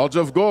 Gods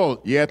of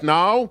gold. Yet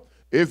now,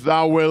 if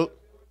thou wilt,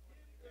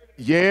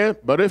 yea,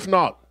 but if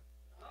not,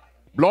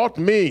 blot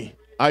me,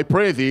 I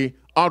pray thee,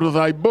 out of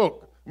thy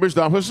book, which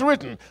thou hast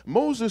written.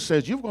 Moses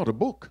says, you've got a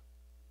book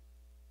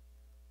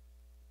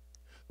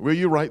where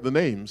you write the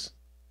names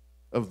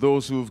of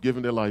those who have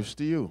given their lives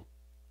to you.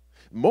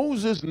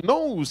 Moses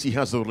knows he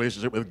has a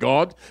relationship with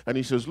God, and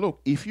he says,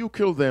 look, if you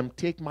kill them,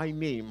 take my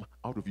name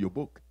out of your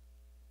book.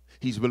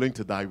 He's willing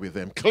to die with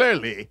them.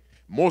 Clearly,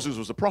 Moses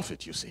was a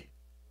prophet, you see.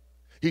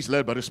 He's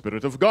led by the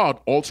Spirit of God.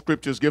 All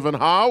scripture is given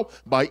how?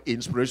 By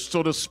inspiration.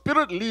 So the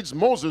Spirit leads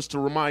Moses to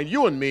remind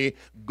you and me,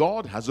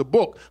 God has a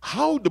book.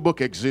 How the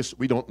book exists,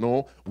 we don't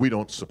know. We're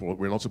not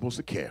supposed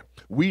to care.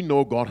 We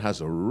know God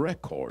has a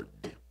record.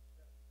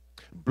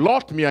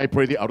 Blot me, I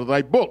pray thee, out of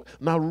thy book.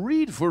 Now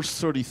read verse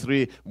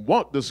 33.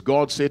 What does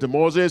God say to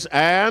Moses?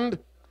 And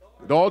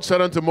God said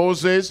unto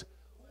Moses,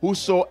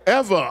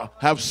 whosoever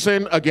have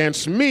sinned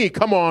against me,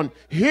 come on,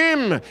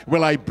 him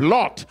will I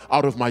blot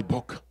out of my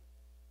book.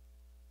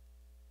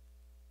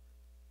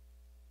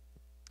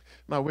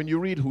 Now, when you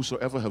read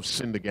whosoever have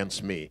sinned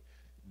against me,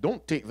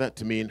 don't take that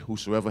to mean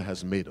whosoever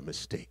has made a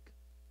mistake.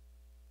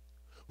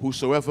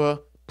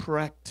 Whosoever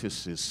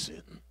practices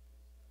sin,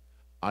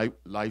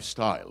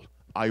 lifestyle,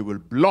 I will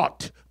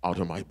blot out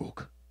of my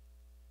book.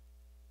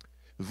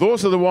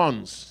 Those are the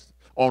ones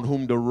on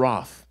whom the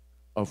wrath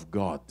of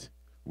God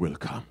will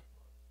come.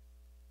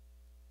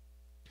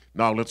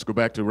 Now let's go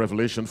back to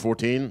Revelation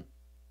 14.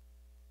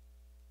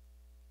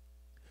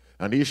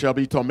 And he shall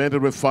be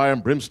tormented with fire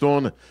and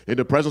brimstone in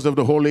the presence of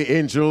the holy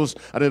angels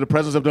and in the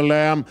presence of the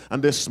Lamb,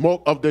 and the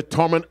smoke of the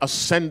torment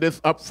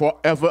ascendeth up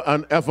forever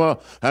and ever,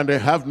 and they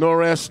have no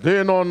rest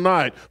day nor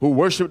night, who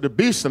worship the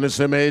beast and his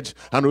image,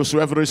 and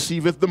whosoever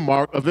receiveth the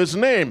mark of his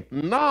name.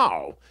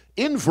 Now,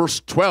 in verse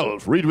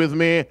 12, read with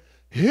me,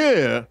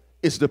 here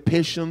is the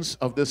patience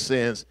of the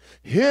saints.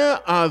 Here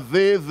are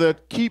they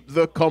that keep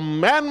the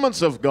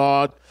commandments of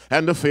God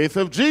and the faith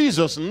of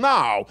Jesus.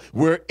 Now,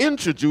 we're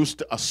introduced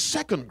to a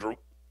second group.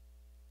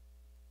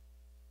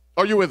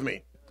 Are you with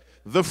me?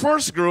 The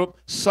first group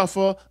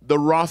suffer the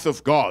wrath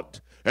of God.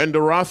 And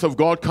the wrath of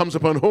God comes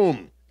upon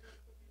whom?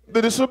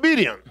 The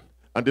disobedient.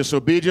 And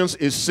disobedience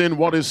is sin.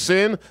 What is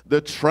sin? The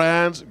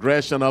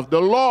transgression of the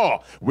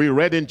law. We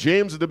read in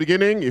James at the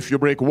beginning, if you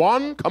break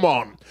one, come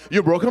on,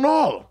 you've broken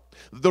all.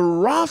 The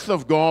wrath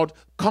of God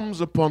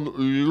comes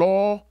upon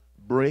law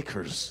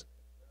breakers.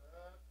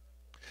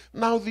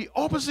 Now, the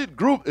opposite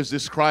group is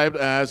described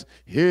as,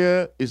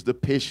 here is the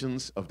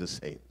patience of the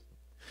saints.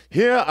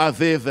 Here are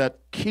they that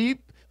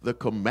keep the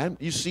command.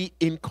 You see,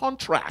 in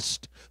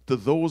contrast to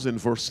those in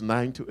verse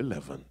 9 to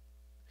 11,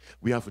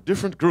 we have a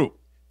different group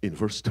in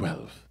verse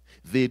 12.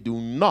 They do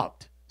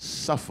not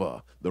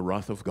suffer the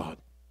wrath of God.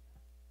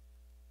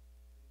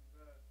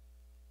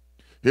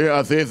 Here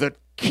are they that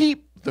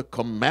keep the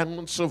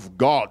commandments of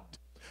God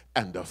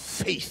and the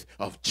faith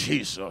of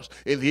Jesus.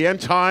 In the end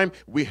time,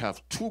 we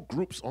have two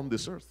groups on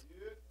this earth.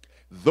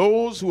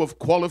 Those who have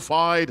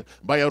qualified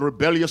by a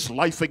rebellious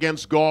life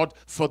against God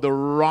for the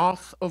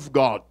wrath of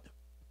God,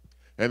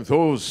 and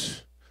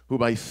those who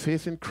by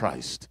faith in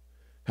Christ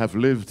have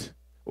lived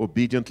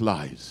obedient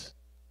lives.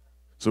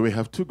 So we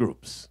have two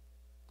groups.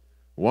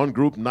 One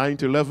group, 9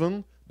 to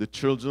 11, the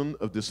children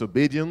of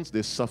disobedience,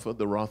 they suffered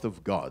the wrath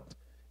of God.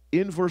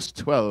 In verse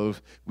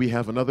 12, we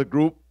have another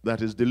group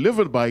that is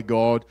delivered by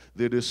God.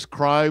 They're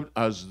described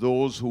as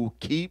those who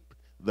keep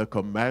the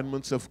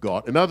commandments of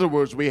God. In other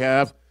words, we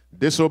have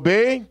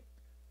disobey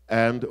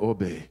and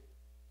obey.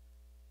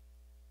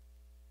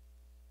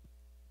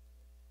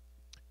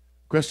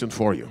 Question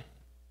for you.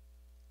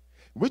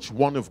 Which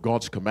one of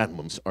God's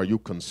commandments are you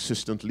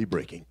consistently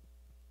breaking?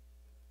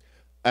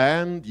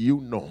 And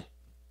you know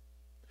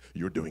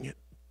you're doing it.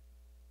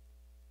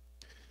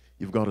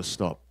 You've got to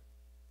stop.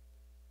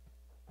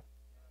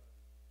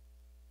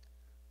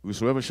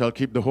 Whosoever shall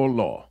keep the whole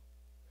law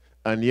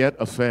and yet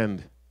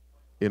offend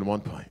in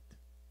one point,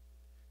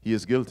 he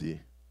is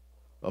guilty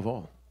of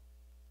all.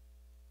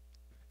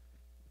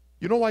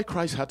 You know why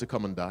Christ had to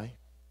come and die?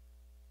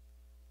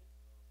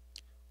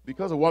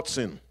 Because of what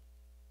sin?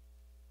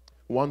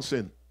 One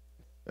sin.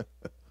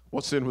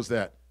 What sin was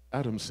that?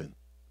 Adam's sin.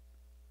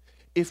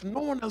 If no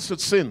one else had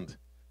sinned,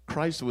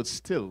 Christ would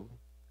still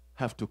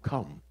have to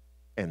come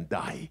and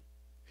die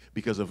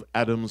because of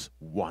Adam's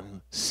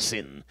one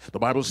sin. The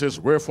Bible says,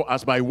 wherefore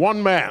as by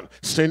one man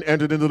sin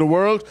entered into the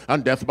world,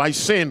 and death by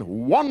sin.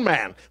 One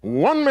man,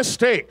 one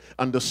mistake,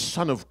 and the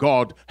Son of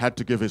God had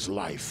to give his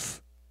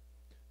life.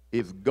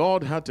 If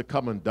God had to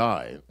come and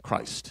die,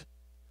 Christ,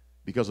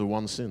 because of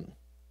one sin,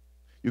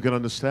 you can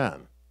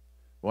understand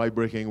why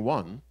breaking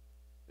one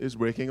is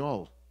breaking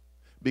all.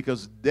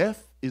 Because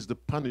death is the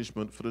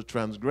punishment for the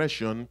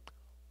transgression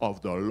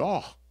of the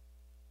law.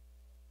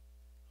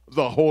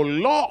 The whole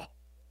law.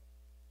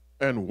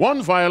 And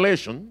one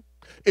violation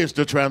is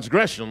the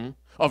transgression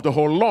of the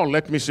whole law.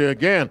 Let me say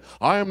again,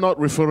 I am not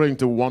referring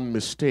to one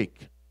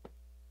mistake.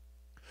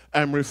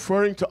 I'm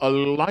referring to a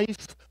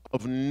life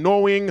of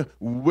knowing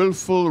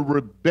willful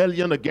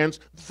rebellion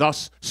against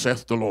thus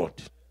saith the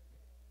Lord.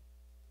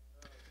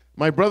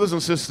 My brothers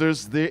and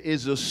sisters, there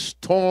is a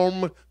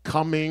storm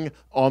coming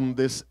on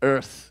this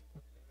earth.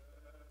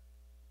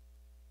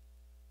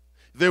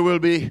 There will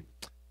be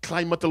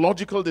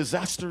climatological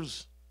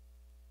disasters.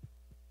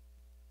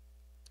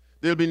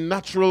 There'll be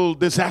natural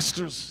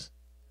disasters,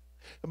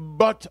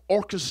 but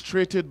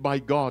orchestrated by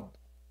God.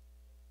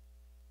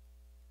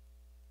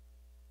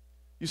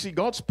 You see,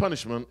 God's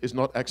punishment is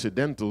not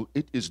accidental,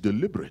 it is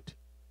deliberate.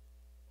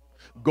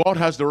 God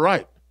has the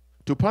right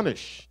to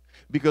punish,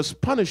 because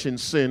punishing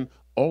sin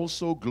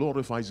also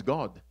glorifies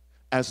God.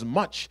 As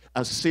much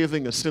as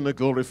saving a sinner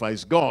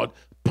glorifies God,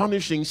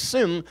 punishing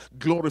sin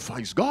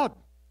glorifies God.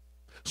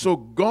 So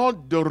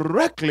God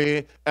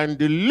directly and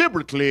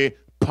deliberately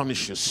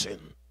punishes sin.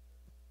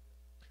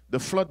 The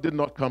flood did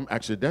not come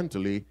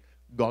accidentally,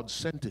 God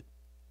sent it.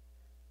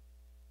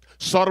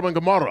 Sodom and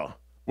Gomorrah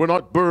were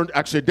not burned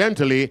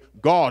accidentally,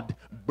 God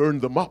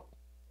burned them up.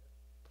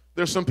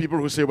 There's some people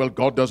who say, well,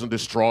 God doesn't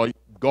destroy.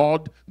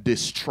 God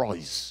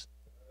destroys.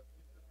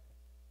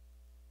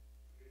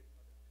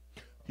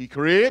 He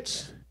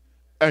creates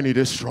and he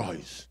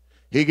destroys.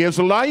 He gives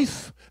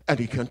life and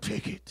he can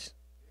take it.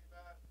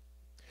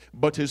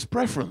 But his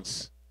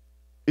preference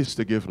is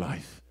to give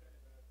life.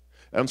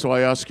 And so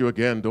I ask you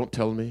again, don't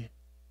tell me,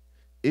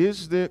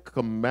 is the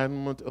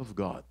commandment of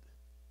God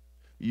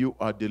you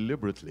are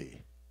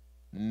deliberately,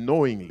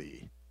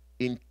 knowingly,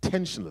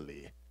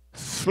 intentionally,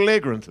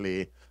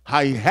 flagrantly,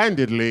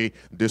 high-handedly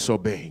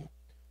disobeying?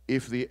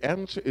 If the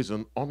answer is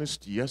an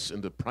honest yes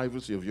in the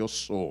privacy of your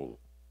soul,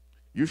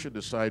 you should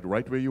decide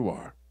right where you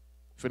are,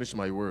 finish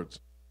my words,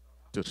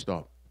 to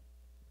stop.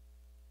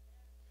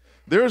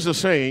 There's a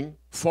saying,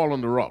 fall on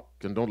the rock,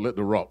 and don't let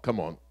the rock, come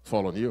on,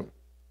 fall on you.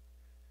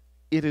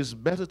 It is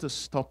better to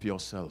stop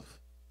yourself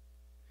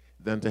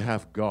than to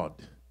have God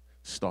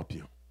stop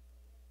you.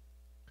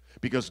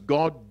 Because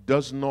God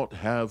does not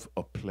have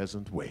a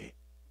pleasant way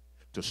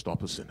to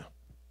stop a sinner.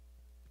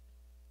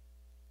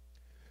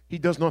 He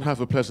does not have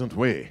a pleasant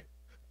way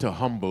to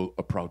humble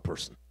a proud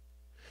person.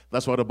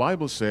 That's why the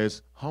Bible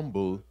says,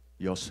 humble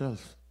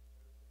yourself.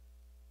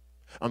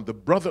 And the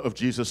brother of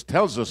Jesus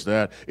tells us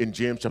that in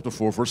James chapter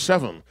 4, verse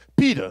 7.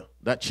 Peter,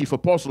 that chief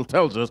apostle,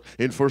 tells us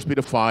in 1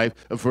 Peter 5,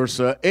 verse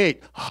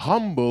 8,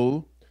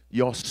 humble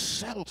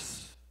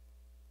yourself.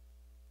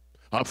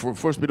 For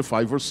 1 Peter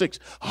 5, verse 6,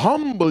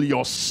 humble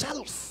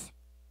yourself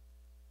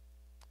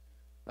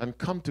and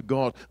come to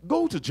God.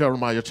 Go to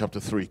Jeremiah chapter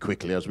 3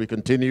 quickly as we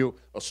continue.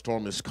 A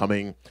storm is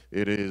coming.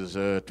 It is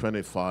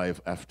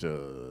 25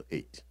 after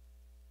 8.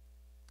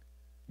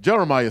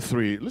 Jeremiah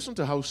 3, listen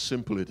to how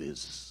simple it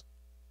is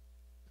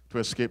to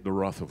escape the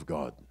wrath of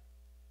God.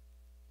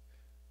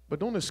 But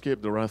don't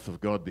escape the wrath of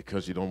God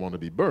because you don't want to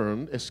be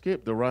burned.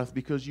 Escape the wrath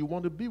because you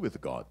want to be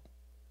with God.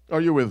 Are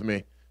you with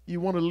me? You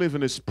want to live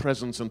in his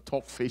presence and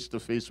talk face to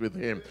face with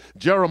him.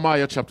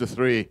 Jeremiah chapter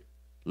 3,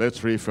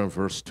 let's read from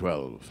verse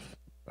 12.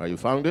 Are you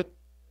found it?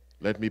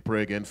 Let me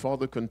pray again.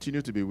 Father,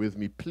 continue to be with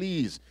me.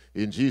 Please,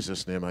 in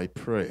Jesus' name I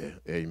pray.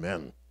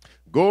 Amen.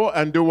 Go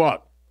and do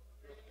what?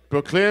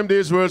 Proclaim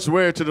these words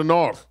where? To the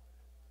north.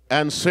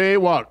 And say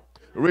what?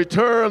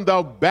 Return,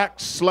 thou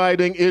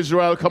backsliding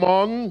Israel. Come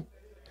on.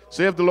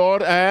 Save the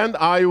Lord, and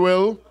I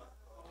will.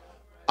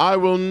 I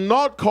will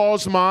not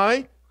cause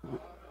my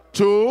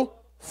to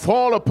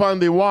fall upon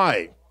thee.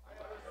 Why?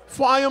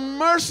 For I am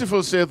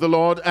merciful, saith the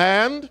Lord,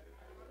 and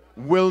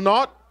will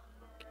not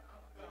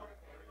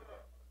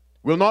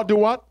do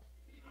what?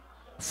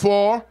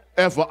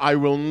 Forever. I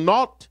will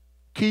not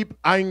keep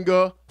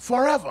anger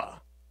forever.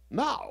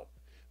 Now,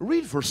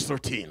 read verse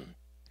 13.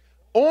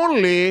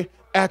 Only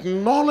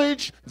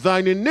acknowledge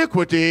thine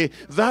iniquity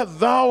that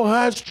thou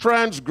hast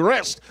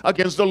transgressed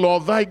against the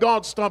Lord thy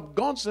God. Stop.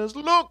 God says,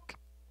 look,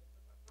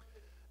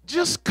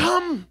 just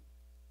come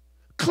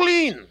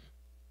clean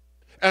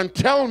and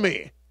tell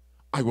me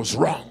I was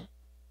wrong.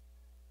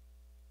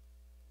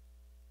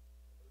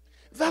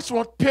 That's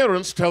what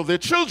parents tell their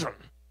children.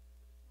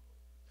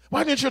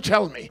 Why didn't you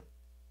tell me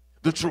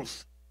the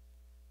truth?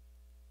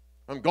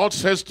 And God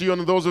says to you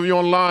and those of you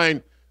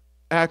online,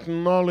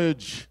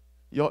 acknowledge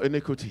your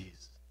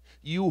iniquities.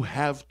 You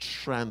have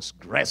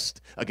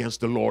transgressed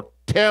against the Lord.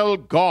 Tell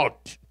God,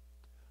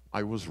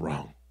 I was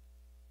wrong.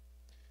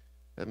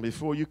 And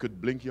before you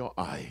could blink your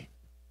eye,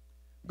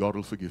 God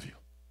will forgive you.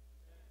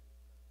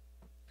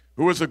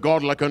 Who is a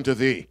God like unto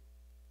thee,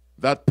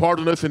 that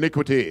pardoneth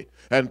iniquity,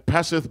 and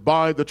passeth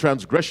by the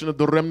transgression of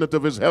the remnant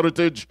of his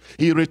heritage?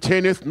 He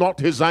retaineth not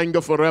his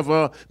anger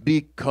forever,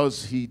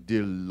 because he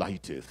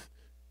delighteth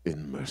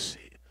in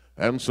mercy.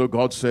 And so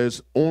God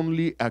says,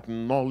 only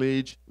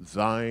acknowledge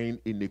thine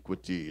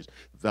iniquities,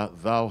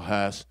 that thou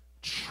hast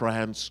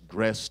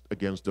transgressed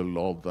against the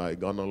Lord thy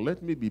God. Now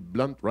let me be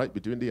blunt right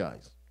between the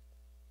eyes.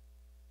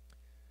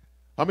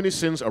 How many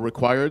sins are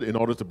required in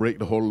order to break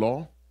the whole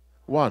law?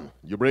 One.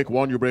 You break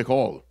one, you break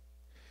all.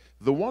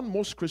 The one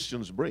most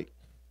Christians break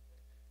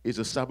is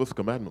a Sabbath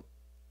commandment.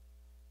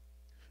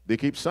 They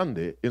keep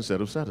Sunday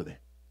instead of Saturday,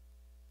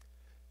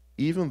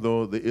 even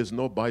though there is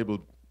no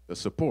Bible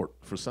support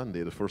for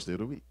Sunday, the first day of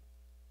the week.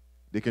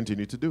 They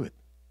continue to do it.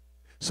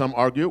 Some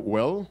argue,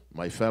 well,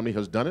 my family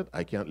has done it,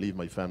 I can't leave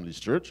my family's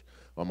church,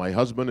 or my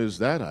husband is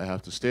that, I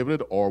have to stay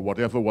with it, or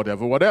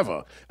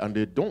whatever. And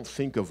they don't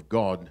think of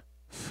God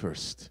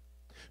first.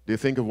 They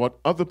think of what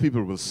other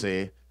people will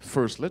say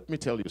first. Let me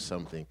tell you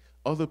something.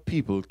 Other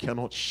people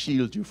cannot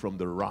shield you from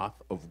the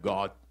wrath of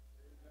God.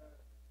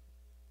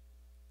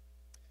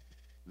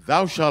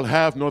 Thou shalt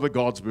have no other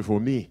gods before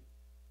me.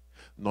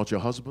 Not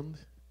your husband,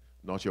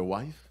 not your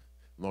wife,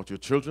 not your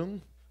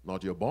children,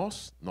 not your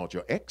boss, not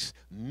your ex.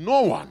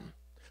 No one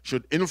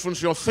should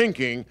influence your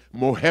thinking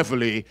more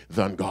heavily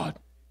than God.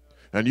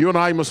 And you and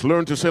I must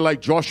learn to say like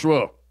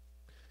Joshua,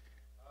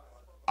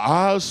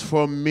 as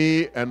for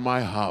me and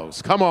my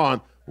house, come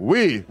on,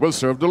 we will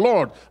serve the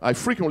Lord. I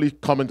frequently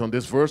comment on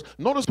this verse.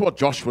 Notice what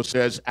Joshua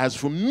says, as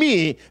for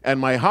me and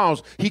my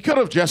house. He could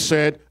have just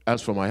said,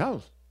 as for my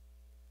house.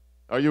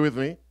 Are you with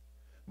me?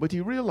 But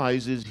he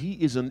realizes he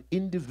is an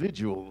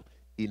individual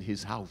in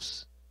his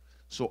house.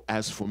 So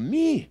as for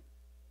me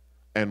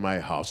and my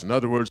house, in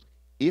other words,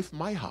 if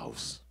my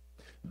house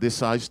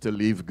decides to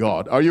leave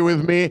God, are you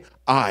with me?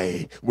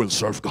 I will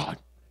serve God.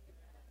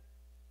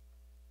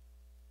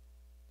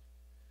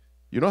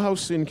 You know how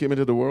sin came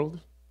into the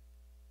world?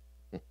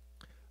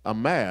 A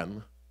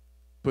man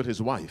put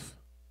his wife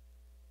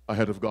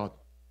ahead of God.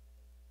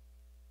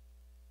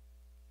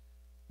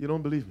 You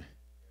don't believe me?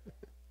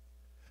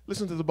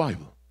 Listen to the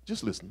Bible.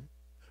 Just listen.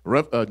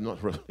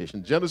 Not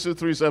Revelation. Genesis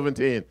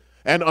 3:17.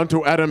 And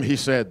unto Adam he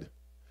said,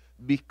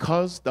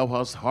 because thou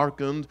hast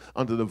hearkened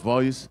unto the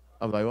voice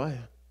of thy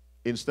wife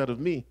instead of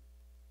me.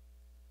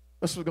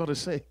 That's what God is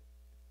saying.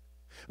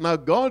 Now,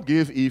 God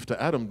gave Eve to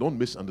Adam. Don't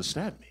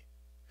misunderstand me.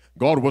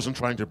 God wasn't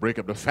trying to break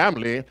up the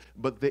family,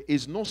 but there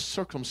is no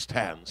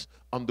circumstance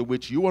under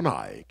which you and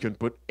I can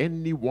put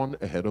anyone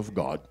ahead of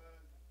God.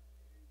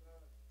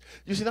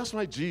 You see, that's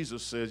why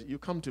Jesus says, you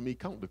come to me,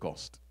 count the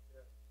cost.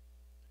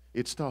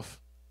 It's tough.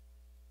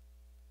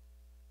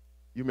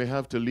 You may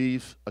have to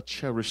leave a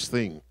cherished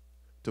thing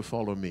to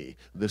follow me,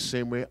 the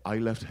same way I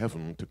left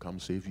heaven to come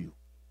save you.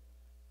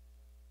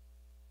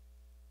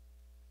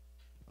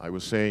 I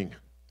was saying,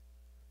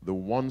 the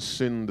one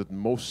sin that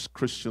most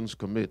Christians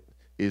commit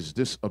is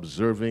this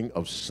observing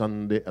of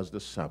Sunday as the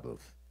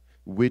Sabbath,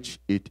 which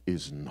it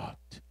is not.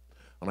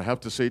 And I have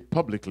to say it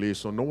publicly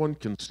so no one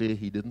can say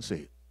he didn't say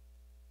it.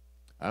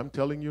 I'm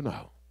telling you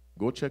now,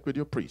 go check with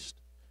your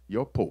priest,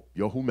 your pope,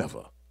 your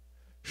whomever.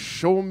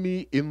 Show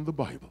me in the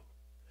Bible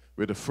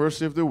where the first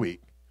day of the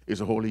week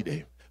is a holy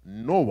day.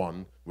 No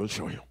one will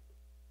show you,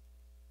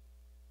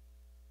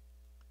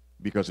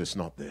 because it's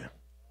not there.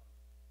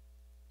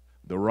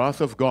 The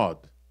wrath of God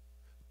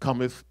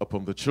cometh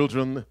upon the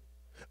children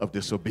of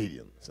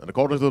disobedience. And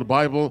according to the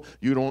Bible,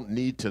 you don't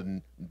need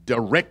to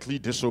directly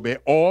disobey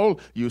all.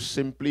 You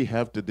simply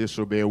have to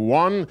disobey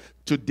one,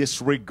 to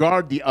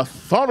disregard the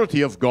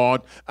authority of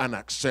God and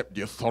accept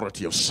the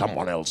authority of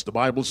someone else. The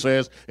Bible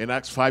says in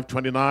Acts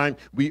 5:29,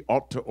 we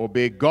ought to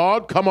obey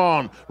God, come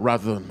on,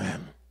 rather than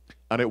man.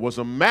 And it was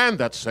a man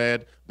that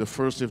said the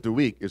first day of the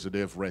week is a day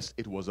of rest.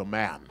 It was a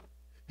man.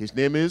 His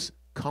name is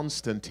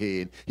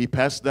Constantine. He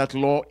passed that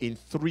law in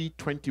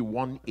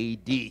 321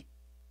 AD.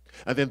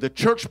 And then the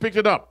church picked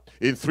it up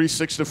in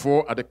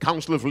 364 at the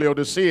Council of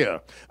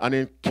Laodicea, and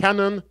in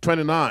Canon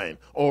 29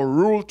 or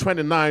Rule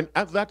 29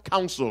 at that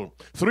council,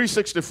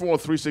 364,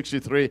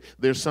 363,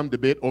 there's some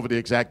debate over the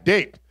exact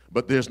date,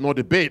 but there's no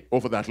debate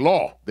over that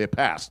law they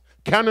passed.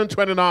 Canon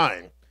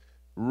 29,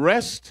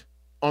 rest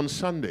on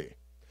Sunday.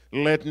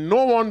 Let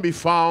no one be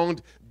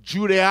found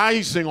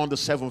Judaizing on the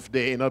seventh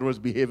day, in other words,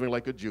 behaving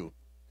like a Jew.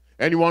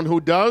 Anyone who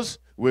does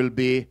will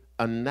be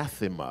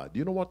anathema. Do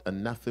you know what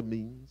anathema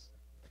means?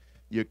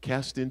 You're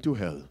cast into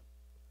hell,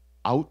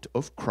 out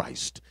of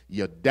Christ.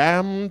 You're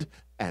damned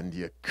and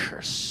you're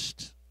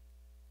cursed.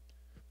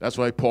 That's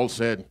why Paul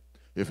said,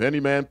 if any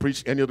man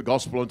preach any of the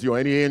gospel unto you, or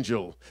any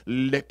angel,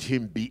 let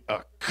him be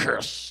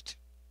accursed.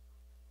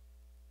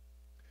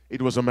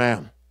 It was a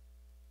man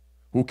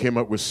who came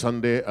up with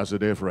Sunday as a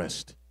day of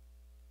rest,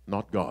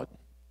 not God.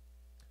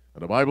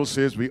 And the Bible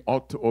says we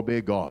ought to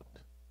obey God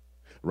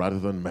rather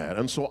than man.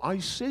 And so I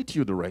say to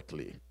you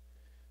directly,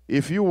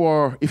 if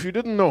you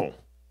didn't know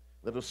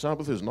that the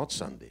Sabbath is not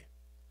Sunday,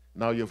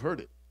 now you've heard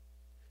it.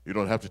 You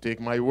don't have to take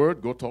my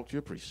word. Go talk to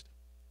your priest.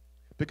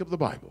 Pick up the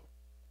Bible,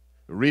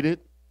 read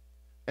it,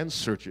 and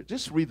search it.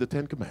 Just read the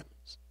Ten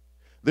Commandments.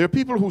 There are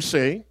people who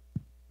say,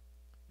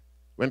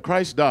 when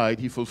Christ died,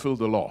 he fulfilled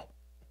the law.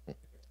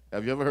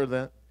 Have you ever heard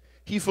that?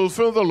 He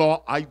fulfilled the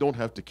law, I don't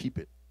have to keep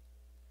it.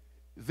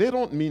 They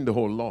don't mean the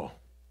whole law.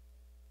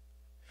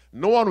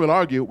 No one will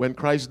argue when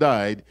Christ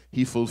died,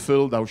 he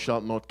fulfilled thou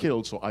shalt not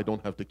kill, so I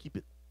don't have to keep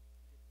it.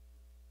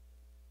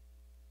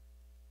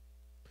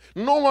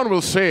 No one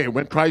will say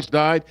when Christ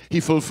died, he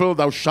fulfilled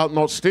thou shalt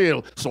not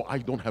steal, so I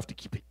don't have to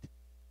keep it.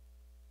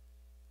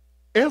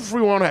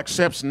 Everyone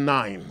accepts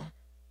 9.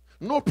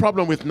 No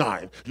problem with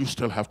 9. You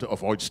still have to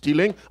avoid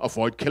stealing,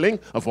 avoid killing,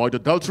 avoid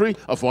adultery,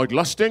 avoid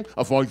lusting,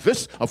 avoid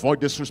this,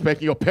 avoid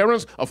disrespecting your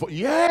parents.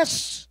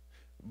 Yes!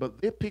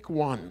 But they pick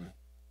one.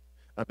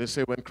 And they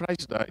say when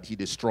Christ died, he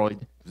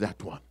destroyed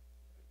that one.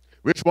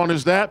 Which one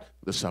is that?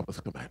 The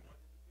Sabbath commandment.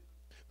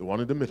 The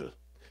one in the middle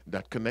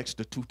that connects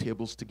the two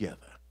tables together.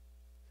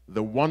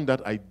 The one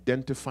that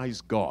identifies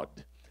God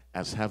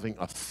as having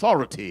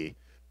authority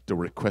to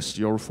request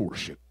your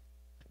worship,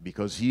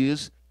 because he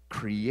is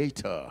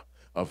creator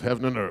of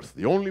heaven and earth,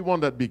 the only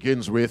one that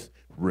begins with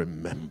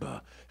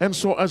remember. And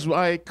so as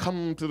I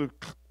come to the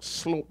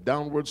slope,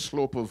 downward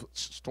slope of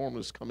storm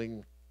is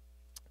coming,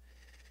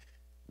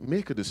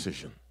 make a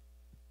decision.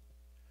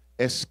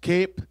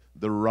 Escape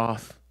the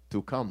wrath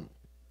to come.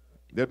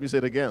 Let me say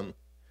it again.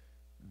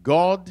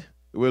 God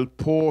will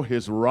pour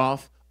his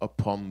wrath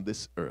upon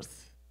this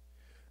earth,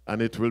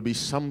 and it will be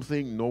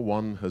something no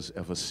one has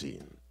ever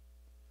seen.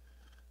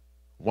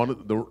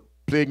 The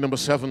plague number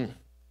 7,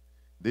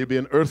 there'll be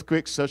an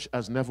earthquake such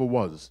as never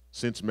was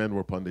since men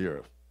were upon the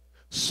earth.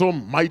 So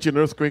mighty an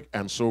earthquake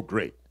and so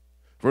great.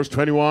 Verse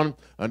 21,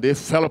 and they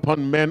fell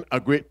upon men a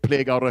great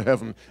plague out of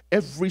heaven.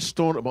 Every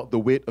stone about the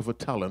weight of a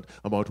talent,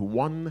 about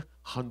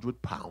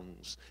 100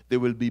 pounds.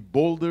 There will be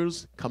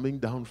boulders coming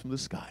down from the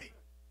sky.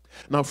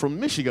 Now from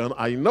Michigan,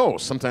 I know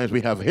sometimes we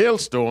have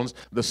hailstones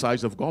the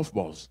size of golf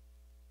balls.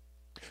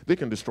 They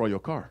can destroy your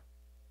car.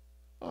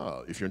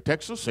 If you're in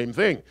Texas, same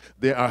thing.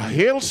 There are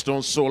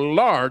hailstones so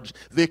large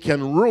they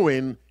can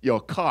ruin your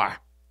car.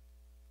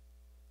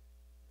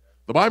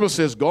 The Bible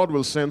says God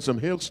will send some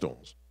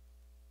hailstones.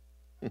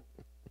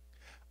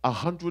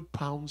 100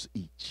 pounds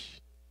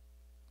each.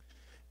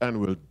 And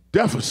will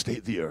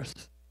devastate the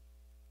earth.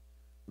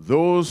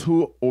 Those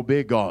who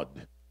obey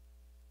God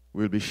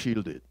will be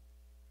shielded.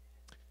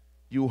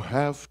 You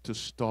have to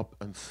stop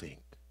and think.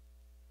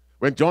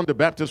 When John the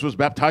Baptist was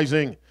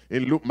baptizing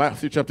in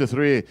Matthew chapter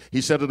 3,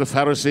 he said to the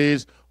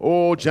Pharisees,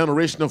 "O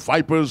generation of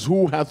vipers,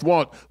 who hath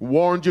what?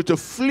 Warned you to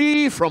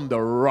flee from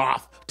the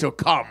wrath to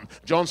come."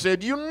 John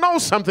said, you know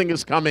something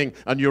is coming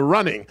and you're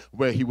running.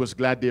 Where he was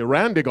glad they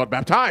ran, they got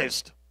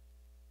baptized.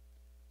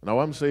 Now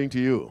I'm saying to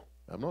you,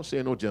 I'm not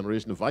saying no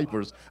generation of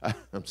vipers,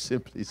 I'm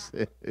simply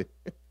saying,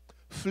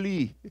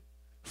 flee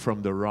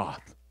from the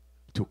wrath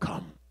to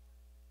come.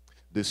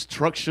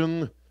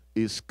 Destruction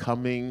is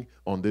coming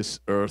on this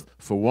earth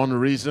for one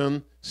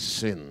reason,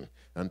 sin.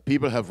 And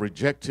people have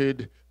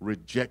rejected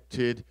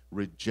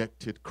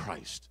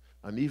Christ.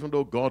 And even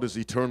though God is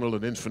eternal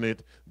and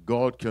infinite,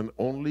 God can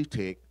only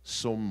take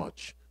so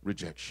much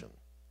rejection.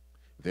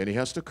 Then he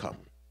has to come.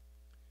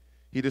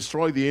 He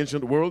destroyed the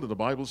ancient world, and the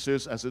Bible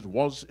says, as it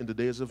was in the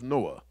days of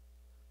Noah,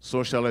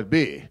 so shall it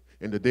be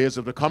in the days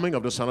of the coming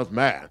of the Son of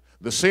Man.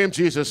 The same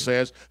Jesus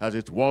says, as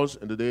it was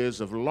in the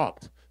days of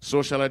Lot,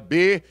 so shall it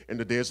be in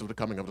the days of the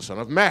coming of the Son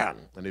of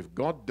Man. And if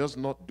God does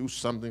not do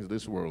something to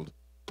this world,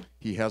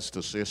 he has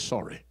to say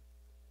sorry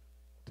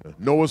to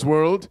Noah's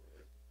world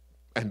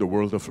and the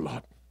world of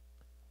Lot.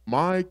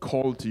 My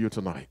call to you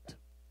tonight,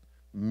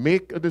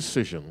 make a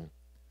decision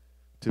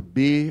to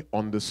be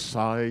on the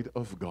side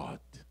of God.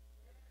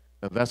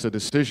 And that's a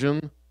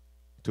decision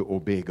to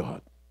obey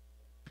God.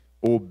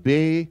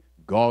 Obey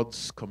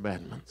God's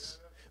commandments.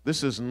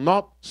 This is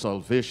not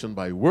salvation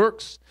by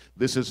works.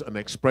 This is an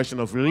expression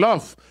of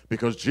love,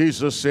 because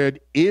Jesus said,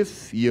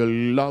 if you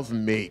love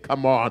me,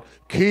 come on,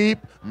 keep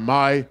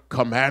my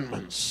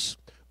commandments.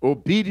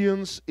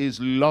 Obedience is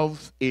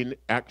love in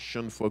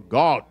action for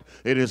God.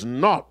 It is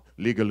not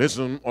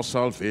legalism or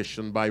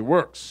salvation by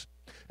works.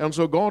 And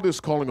so God is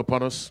calling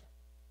upon us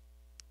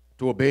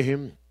to obey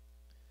him.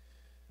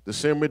 The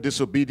same way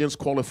disobedience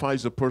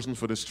qualifies a person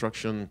for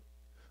destruction,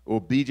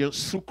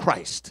 obedience through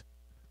Christ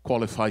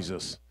qualifies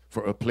us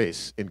for a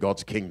place in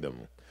God's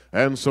kingdom.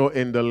 And so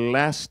in the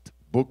last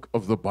book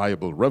of the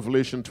Bible,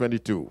 Revelation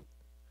 22,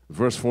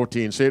 verse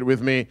 14, say it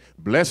with me,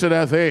 blessed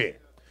are they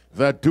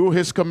that do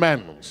his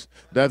commandments,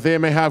 that they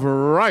may have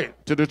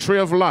right to the tree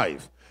of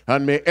life,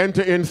 and may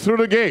enter in through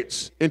the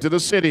gates into the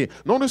city.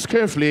 Notice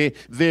carefully,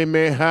 they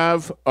may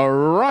have a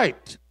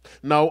right.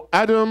 Now,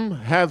 Adam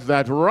had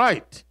that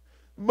right,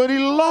 but he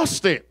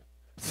lost it.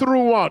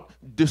 Through what?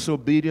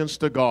 Disobedience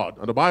to God.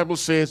 And the Bible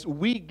says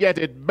we get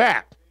it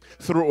back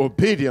through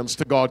obedience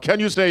to God.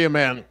 Can you say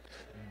amen?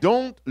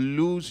 Don't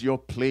lose your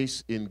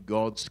place in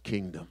God's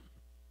kingdom.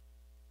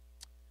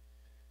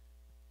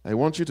 I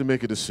want you to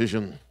make a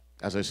decision,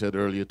 as I said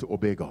earlier, to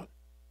obey God.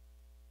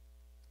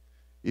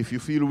 If you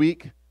feel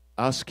weak,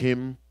 ask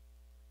him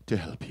to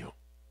help you.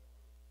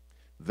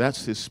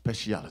 That's his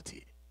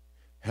specialty,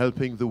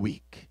 helping the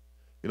weak.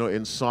 You know,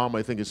 in Psalm,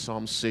 I think it's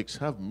Psalm 6,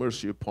 have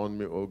mercy upon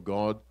me, O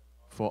God,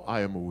 for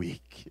I am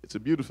weak. It's a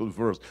beautiful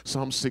verse.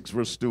 Psalm 6,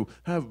 verse 2,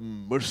 have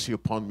mercy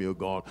upon me, O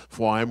God,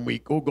 for I am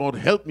weak. O God,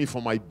 help me,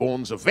 for my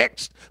bones are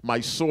vexed.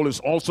 My soul is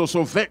also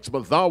so vexed,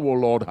 but thou, O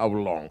Lord, how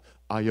long?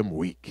 I am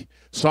weak.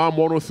 Psalm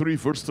 103,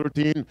 verse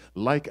 13,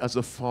 like as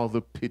a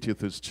father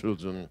pitieth his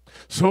children,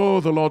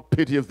 so the Lord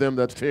pitieth them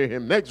that fear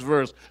him. Next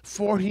verse,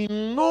 for he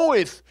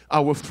knoweth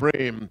our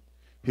frame.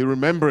 He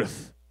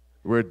remembereth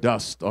we're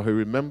dust, or he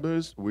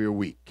remembers we're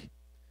weak.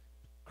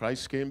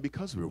 Christ came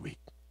because we're weak,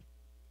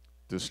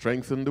 to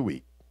strengthen the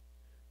weak.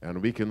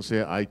 And we can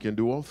say, I can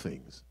do all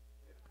things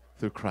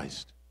through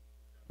Christ,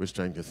 which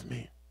strengtheneth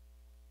me.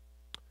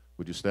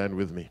 Would you stand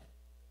with me?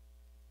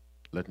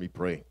 Let me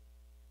pray.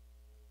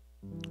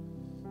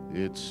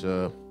 It's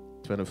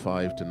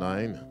 25 to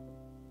 9.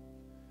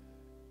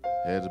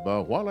 Heads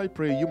bowed. While I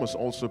pray, you must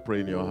also pray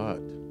in your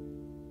heart.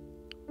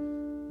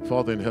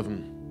 Father in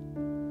heaven,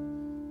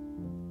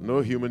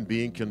 no human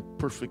being can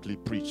perfectly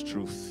preach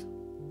truth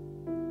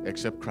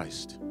except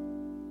Christ.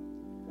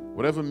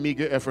 Whatever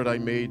meager effort I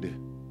made,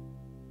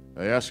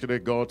 I ask you, dear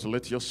God, to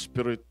let your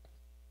Spirit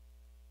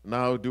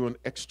now do an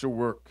extra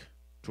work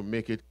to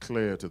make it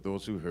clear to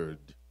those who heard.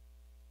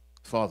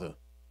 Father,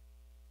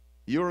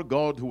 you're a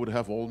God who would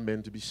have all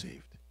men to be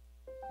saved.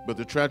 But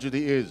the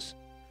tragedy is,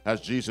 as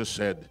Jesus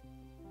said,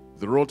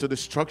 the road to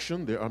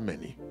destruction, there are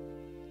many.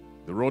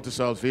 The road to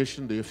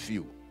salvation, there are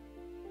few.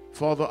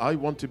 Father, I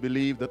want to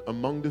believe that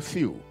among the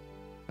few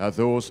are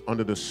those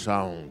under the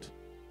sound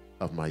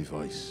of my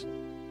voice.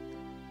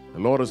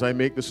 And Lord, as I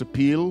make this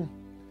appeal,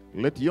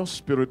 let your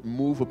Spirit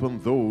move upon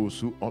those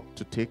who ought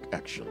to take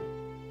action.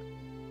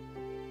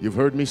 You've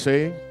heard me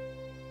say,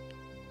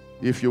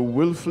 if you're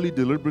willfully,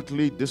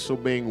 deliberately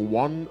disobeying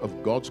one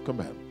of God's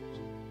commandments,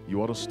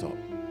 you ought to stop.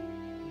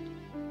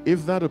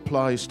 If that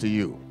applies to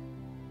you,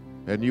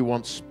 and you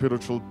want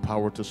spiritual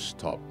power to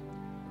stop,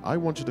 I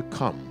want you to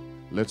come.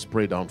 Let's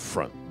pray down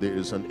front. There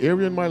is an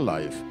area in my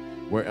life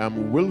where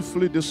I'm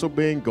willfully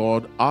disobeying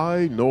God.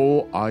 I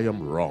know I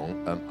am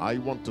wrong, and I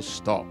want to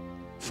stop.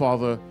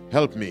 Father,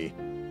 help me.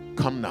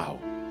 Come now,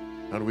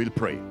 and we'll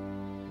pray.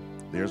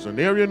 There's an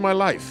area in my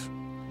life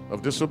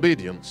of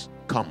disobedience.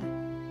 Come.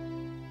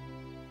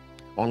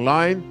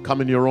 Online, come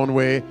in your own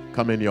way,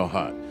 come in your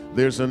heart.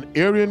 There's an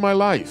area in my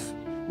life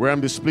where I'm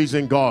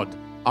displeasing God.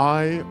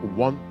 I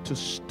want to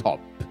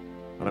stop.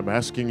 And I'm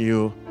asking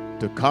you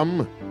to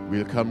come.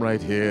 We'll come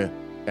right here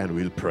and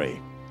we'll pray.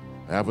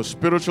 I have a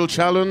spiritual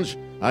challenge.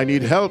 I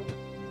need help.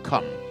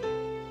 Come.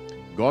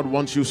 God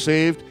wants you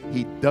saved.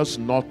 He does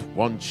not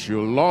want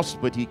you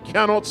lost, but he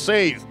cannot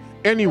save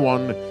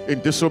anyone in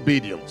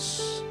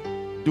disobedience.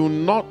 Do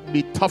not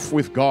be tough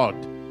with God.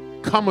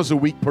 Come as a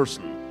weak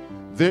person.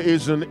 There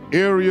is an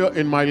area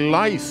in my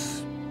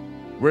life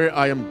where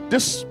I am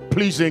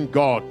displeasing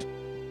God.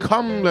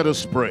 Come, let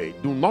us pray.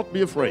 Do not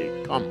be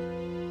afraid. Come.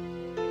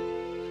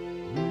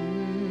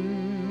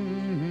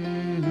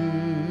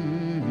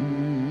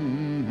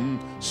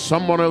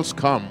 Someone else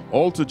come.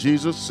 All to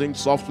Jesus. Sing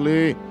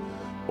softly.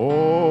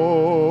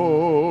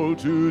 All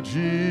to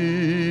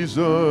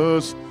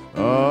Jesus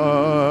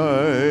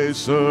I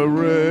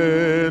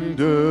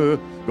surrender.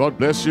 God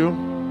bless you.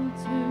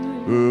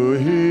 To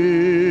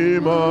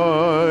him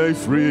I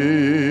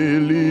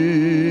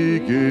freely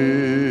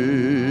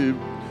give.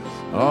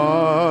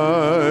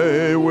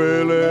 I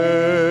will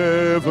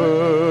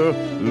ever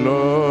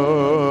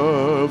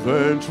love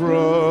and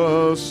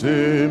trust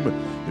him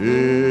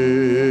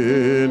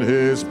in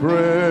his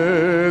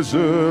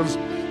presence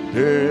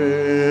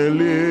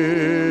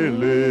daily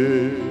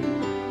live.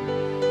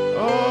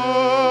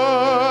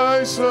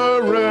 I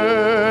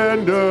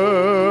surrender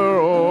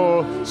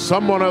all.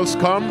 Someone else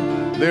come.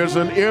 There's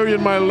an area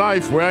in my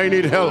life where I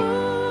need help.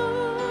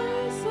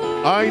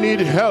 I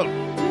need help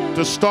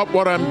to stop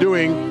what I'm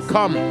doing.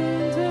 Come.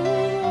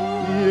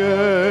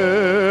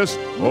 Yes,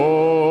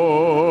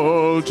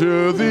 all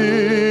to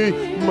thee,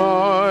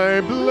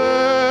 my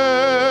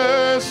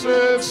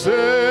blessed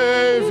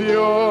Savior,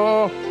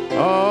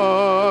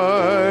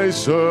 I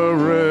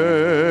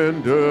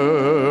surrender.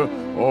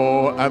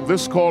 Oh, and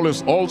this call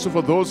is also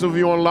for those of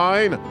you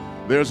online.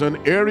 There's an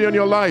area in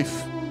your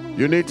life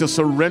you need to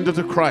surrender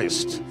to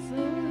Christ.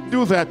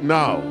 Do that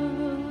now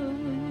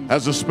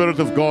as the Spirit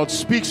of God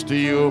speaks to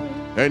you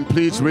and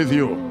pleads with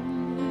you.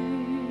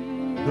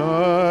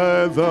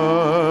 At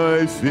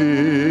thy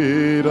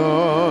feet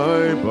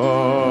I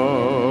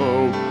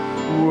bow,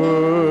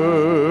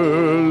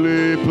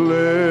 worldly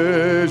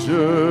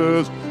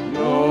pleasures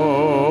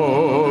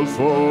all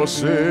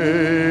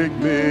forsake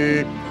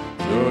me.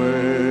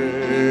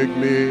 Take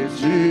me,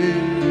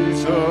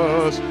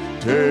 Jesus,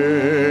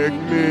 take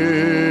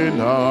me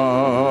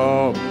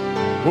now.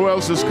 Who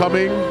else is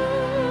coming?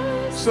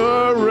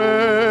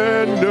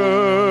 Surrender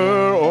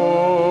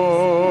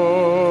all.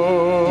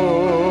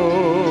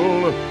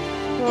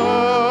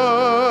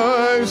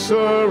 I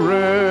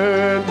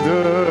surrender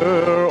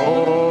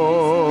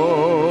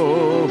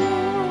all.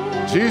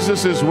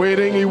 Jesus is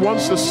waiting. He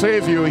wants to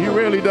save you. He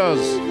really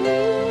does.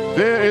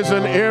 There is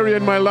an area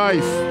in my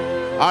life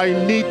I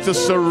need to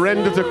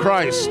surrender to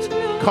Christ.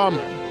 Come.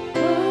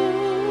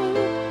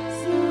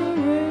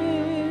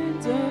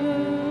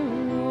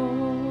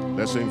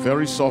 Let's sing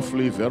very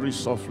softly, very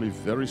softly,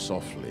 very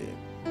softly.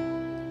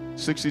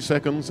 60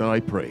 seconds and I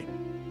pray.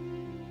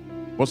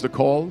 What's the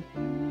call?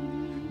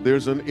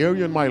 There's an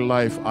area in my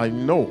life I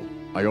know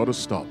I ought to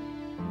stop,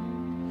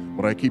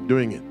 but I keep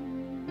doing it.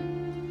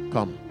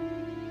 Come.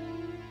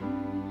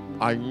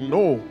 I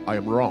know I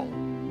am wrong.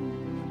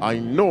 I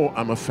know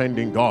I'm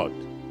offending God.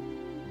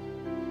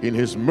 In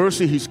His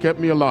mercy, He's kept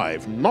me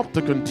alive, not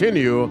to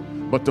continue,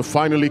 but to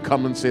finally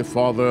come and say,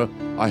 Father,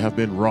 I have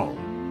been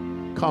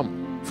wrong. Come.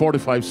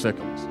 45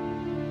 seconds.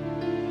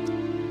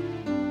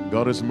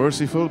 God is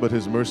merciful, but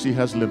His mercy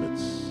has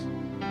limits.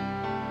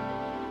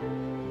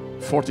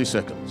 40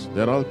 seconds,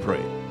 then I'll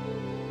pray.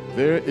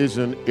 There is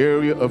an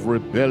area of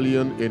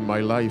rebellion in my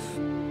life,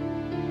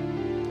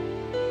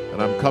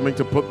 and I'm coming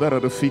to put that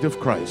at the feet of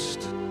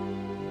Christ.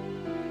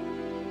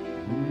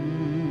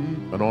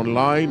 And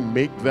online,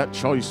 make that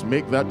choice,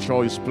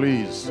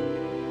 please.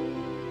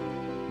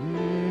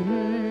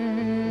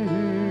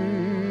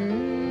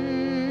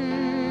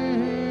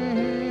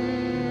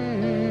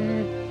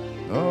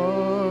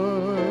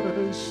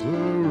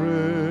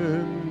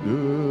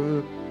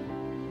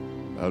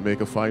 Make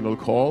a final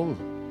call.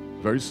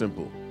 Very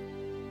simple.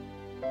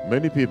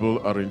 Many people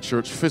are in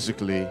church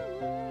physically,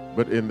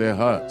 but in their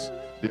hearts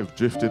they've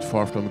drifted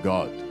far from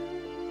God.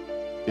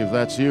 If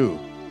that's you,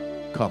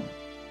 come.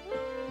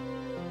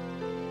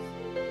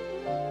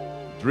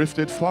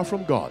 Drifted far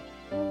from God,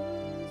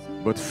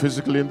 but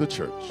physically in the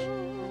church.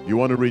 You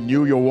want to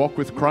renew your walk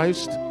with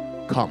Christ?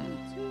 Come.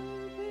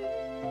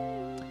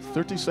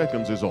 30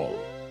 seconds is all.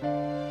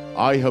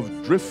 I have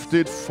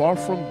drifted far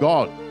from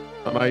God,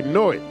 and I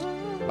know it.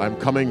 I'm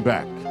coming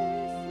back,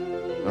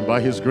 and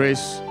by His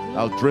grace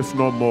I'll drift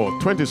no more.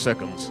 20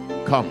 seconds.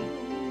 Come.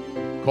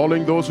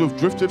 Calling those who've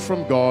drifted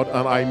from God,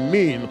 and I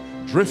mean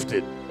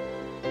drifted.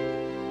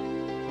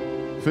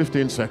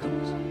 15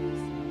 seconds.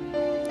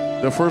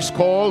 The first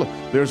call,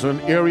 there's an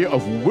area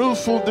of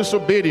willful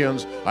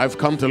disobedience. I've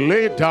come to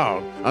lay it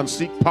down and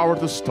seek power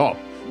to stop.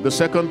 The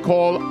second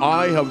call,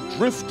 I have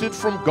drifted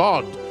from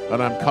God,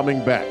 and I'm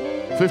coming back.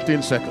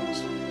 15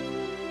 seconds.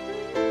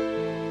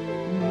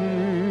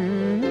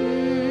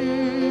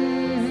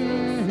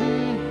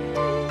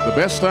 The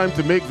best time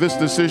to make this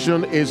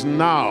decision is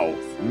now,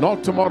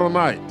 not tomorrow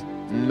night.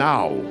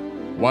 Now,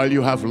 while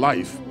you have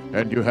life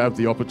and you have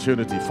the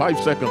opportunity. 5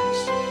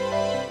 seconds.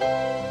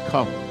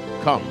 Come,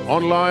 come.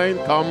 Online,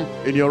 come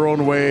in your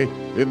own way.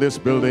 In this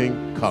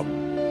building, come.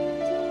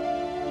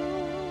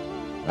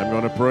 I'm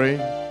going to pray.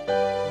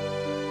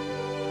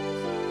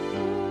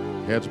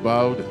 Heads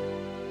bowed,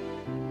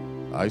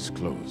 eyes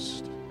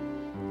closed.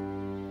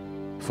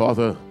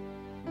 Father,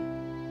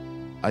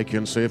 I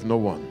can save no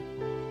one.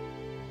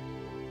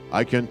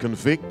 I can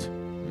convict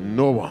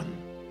no one.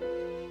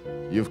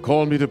 You've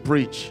called me to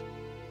preach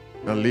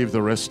and leave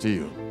the rest to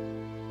you.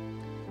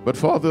 But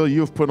Father,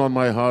 you've put on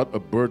my heart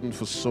a burden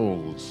for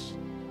souls.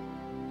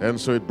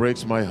 And so it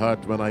breaks my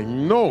heart when I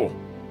know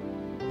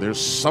there's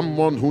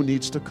someone who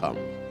needs to come,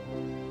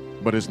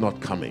 but is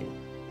not coming.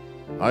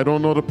 I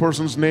don't know the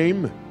person's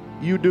name.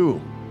 You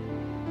do.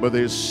 But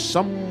there's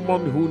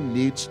someone who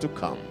needs to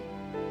come,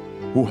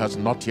 who has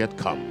not yet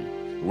come.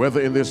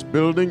 Whether in this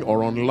building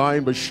or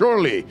online, but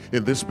surely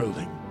in this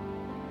building.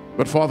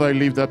 But Father, I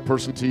leave that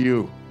person to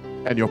you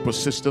and your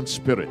persistent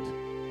Spirit.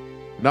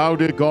 Now,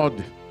 dear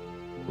God,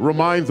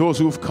 remind those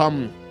who've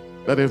come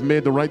that they've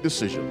made the right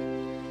decision.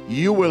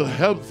 You will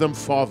help them,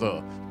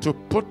 Father, to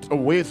put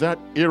away that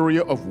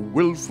area of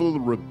willful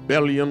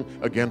rebellion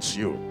against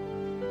you,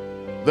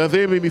 that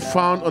they may be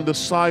found on the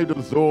side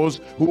of those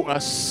who are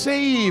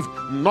saved,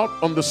 not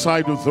on the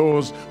side of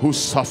those who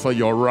suffer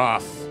your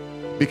wrath.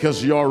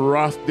 Because your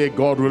wrath, dear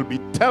God, will be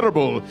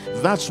terrible.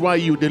 That's why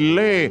you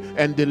delay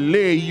and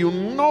delay. You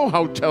know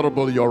how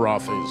terrible your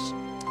wrath is.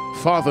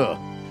 Father,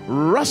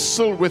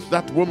 Wrestle with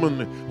that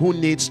woman who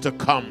needs to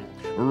come.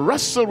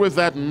 Wrestle with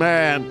that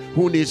man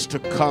who needs to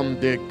come,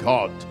 dear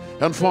God.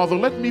 And Father,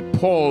 let me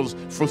pause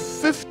for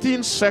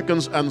 15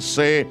 seconds and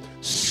say,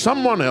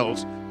 someone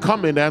else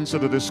come in answer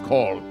to this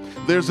call.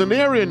 There's an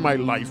area in my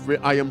life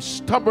where I am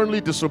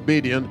stubbornly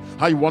disobedient.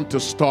 I want to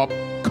stop.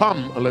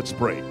 Come and let's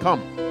pray.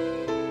 Come.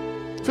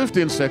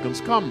 15 seconds.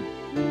 Come.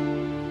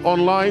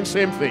 Online,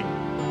 same thing.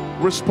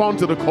 Respond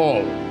to the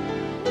call.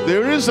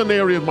 There is an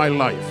area of my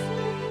life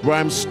where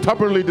I'm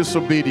stubbornly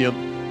disobedient.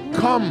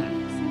 Come.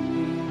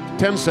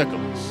 10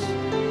 seconds.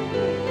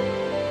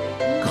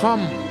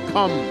 Come.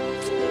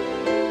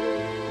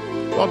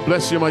 God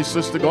bless you, my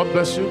sister. God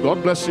bless you.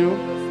 God bless you.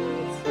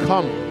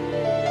 Come.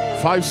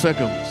 5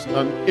 seconds.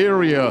 An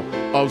area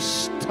of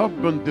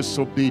stubborn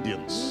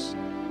disobedience.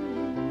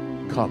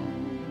 Come.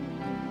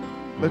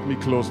 Let me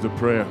close the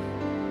prayer.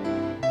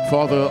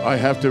 Father, I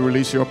have to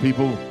release your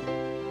people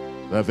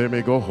that they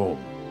may go home.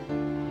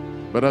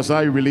 But as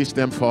I release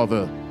them,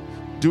 Father,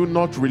 do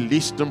not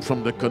release them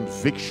from the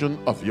conviction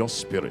of your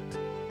Spirit.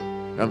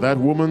 And that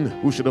woman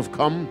who should have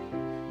come,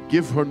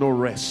 give her no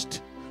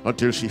rest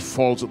until she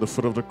falls at the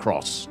foot of the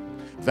cross.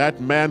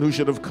 That man who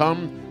should have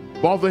come,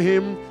 bother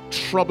him,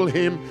 trouble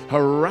him,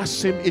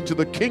 harass him into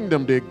the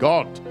kingdom, dear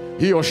God.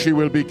 He or she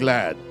will be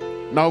glad.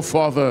 Now,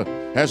 Father,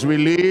 as we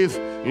leave,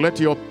 let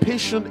your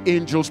patient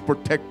angels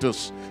protect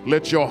us.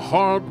 Let your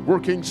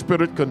hard-working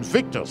Spirit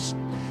convict us.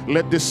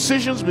 Let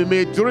decisions be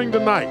made during the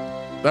night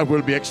that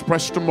will be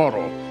expressed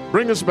tomorrow.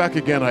 Bring us back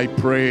again, I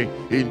pray,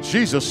 in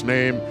Jesus'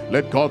 name.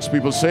 Let God's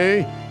people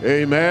say,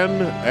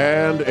 amen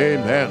and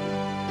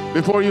amen.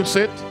 Before you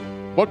sit,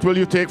 what will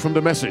you take from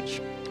the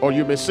message? Or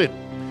you may sit.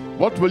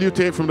 What will you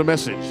take from the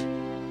message?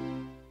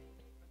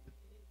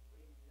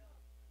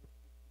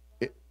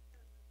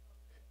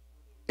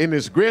 In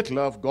his great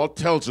love, God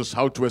tells us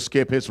how to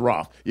escape his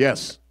wrath.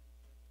 Yes.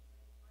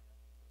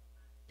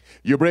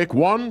 You break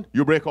one,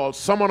 you break all.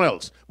 Someone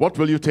else. What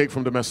will you take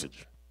from the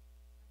message?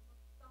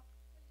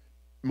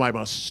 I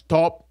must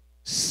stop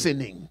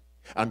sinning.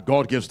 And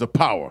God gives the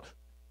power.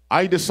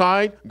 I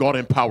decide, God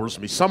empowers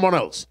me. Someone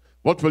else.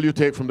 What will you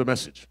take from the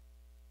message?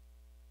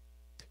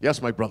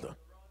 Yes, my brother.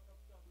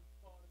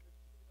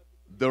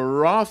 The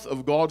wrath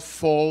of God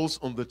falls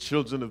on the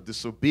children of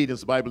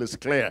disobedience. The Bible is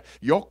clear.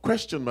 Your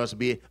question must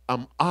be,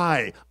 am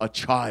I a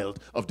child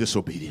of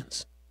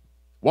disobedience?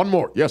 One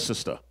more. Yes,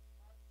 sister.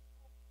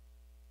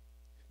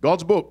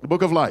 God's book, the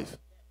book of life,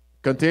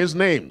 contains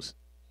names.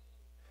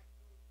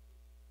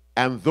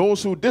 And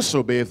those who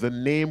disobey, the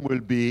name will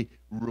be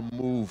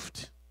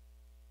removed.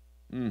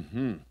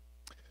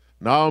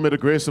 Now may the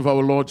grace of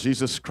our Lord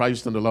Jesus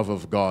Christ and the love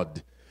of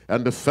God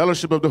and the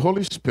fellowship of the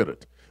Holy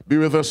Spirit be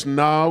with us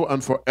now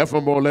and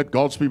forevermore. Let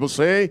God's people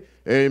say,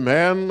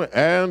 amen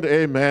and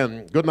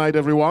amen. Good night,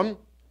 everyone.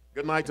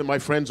 Good night to my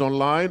friends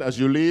online. As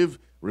you leave,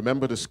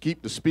 remember to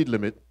keep the speed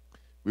limit.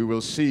 We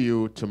will see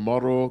you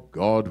tomorrow,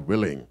 God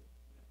willing.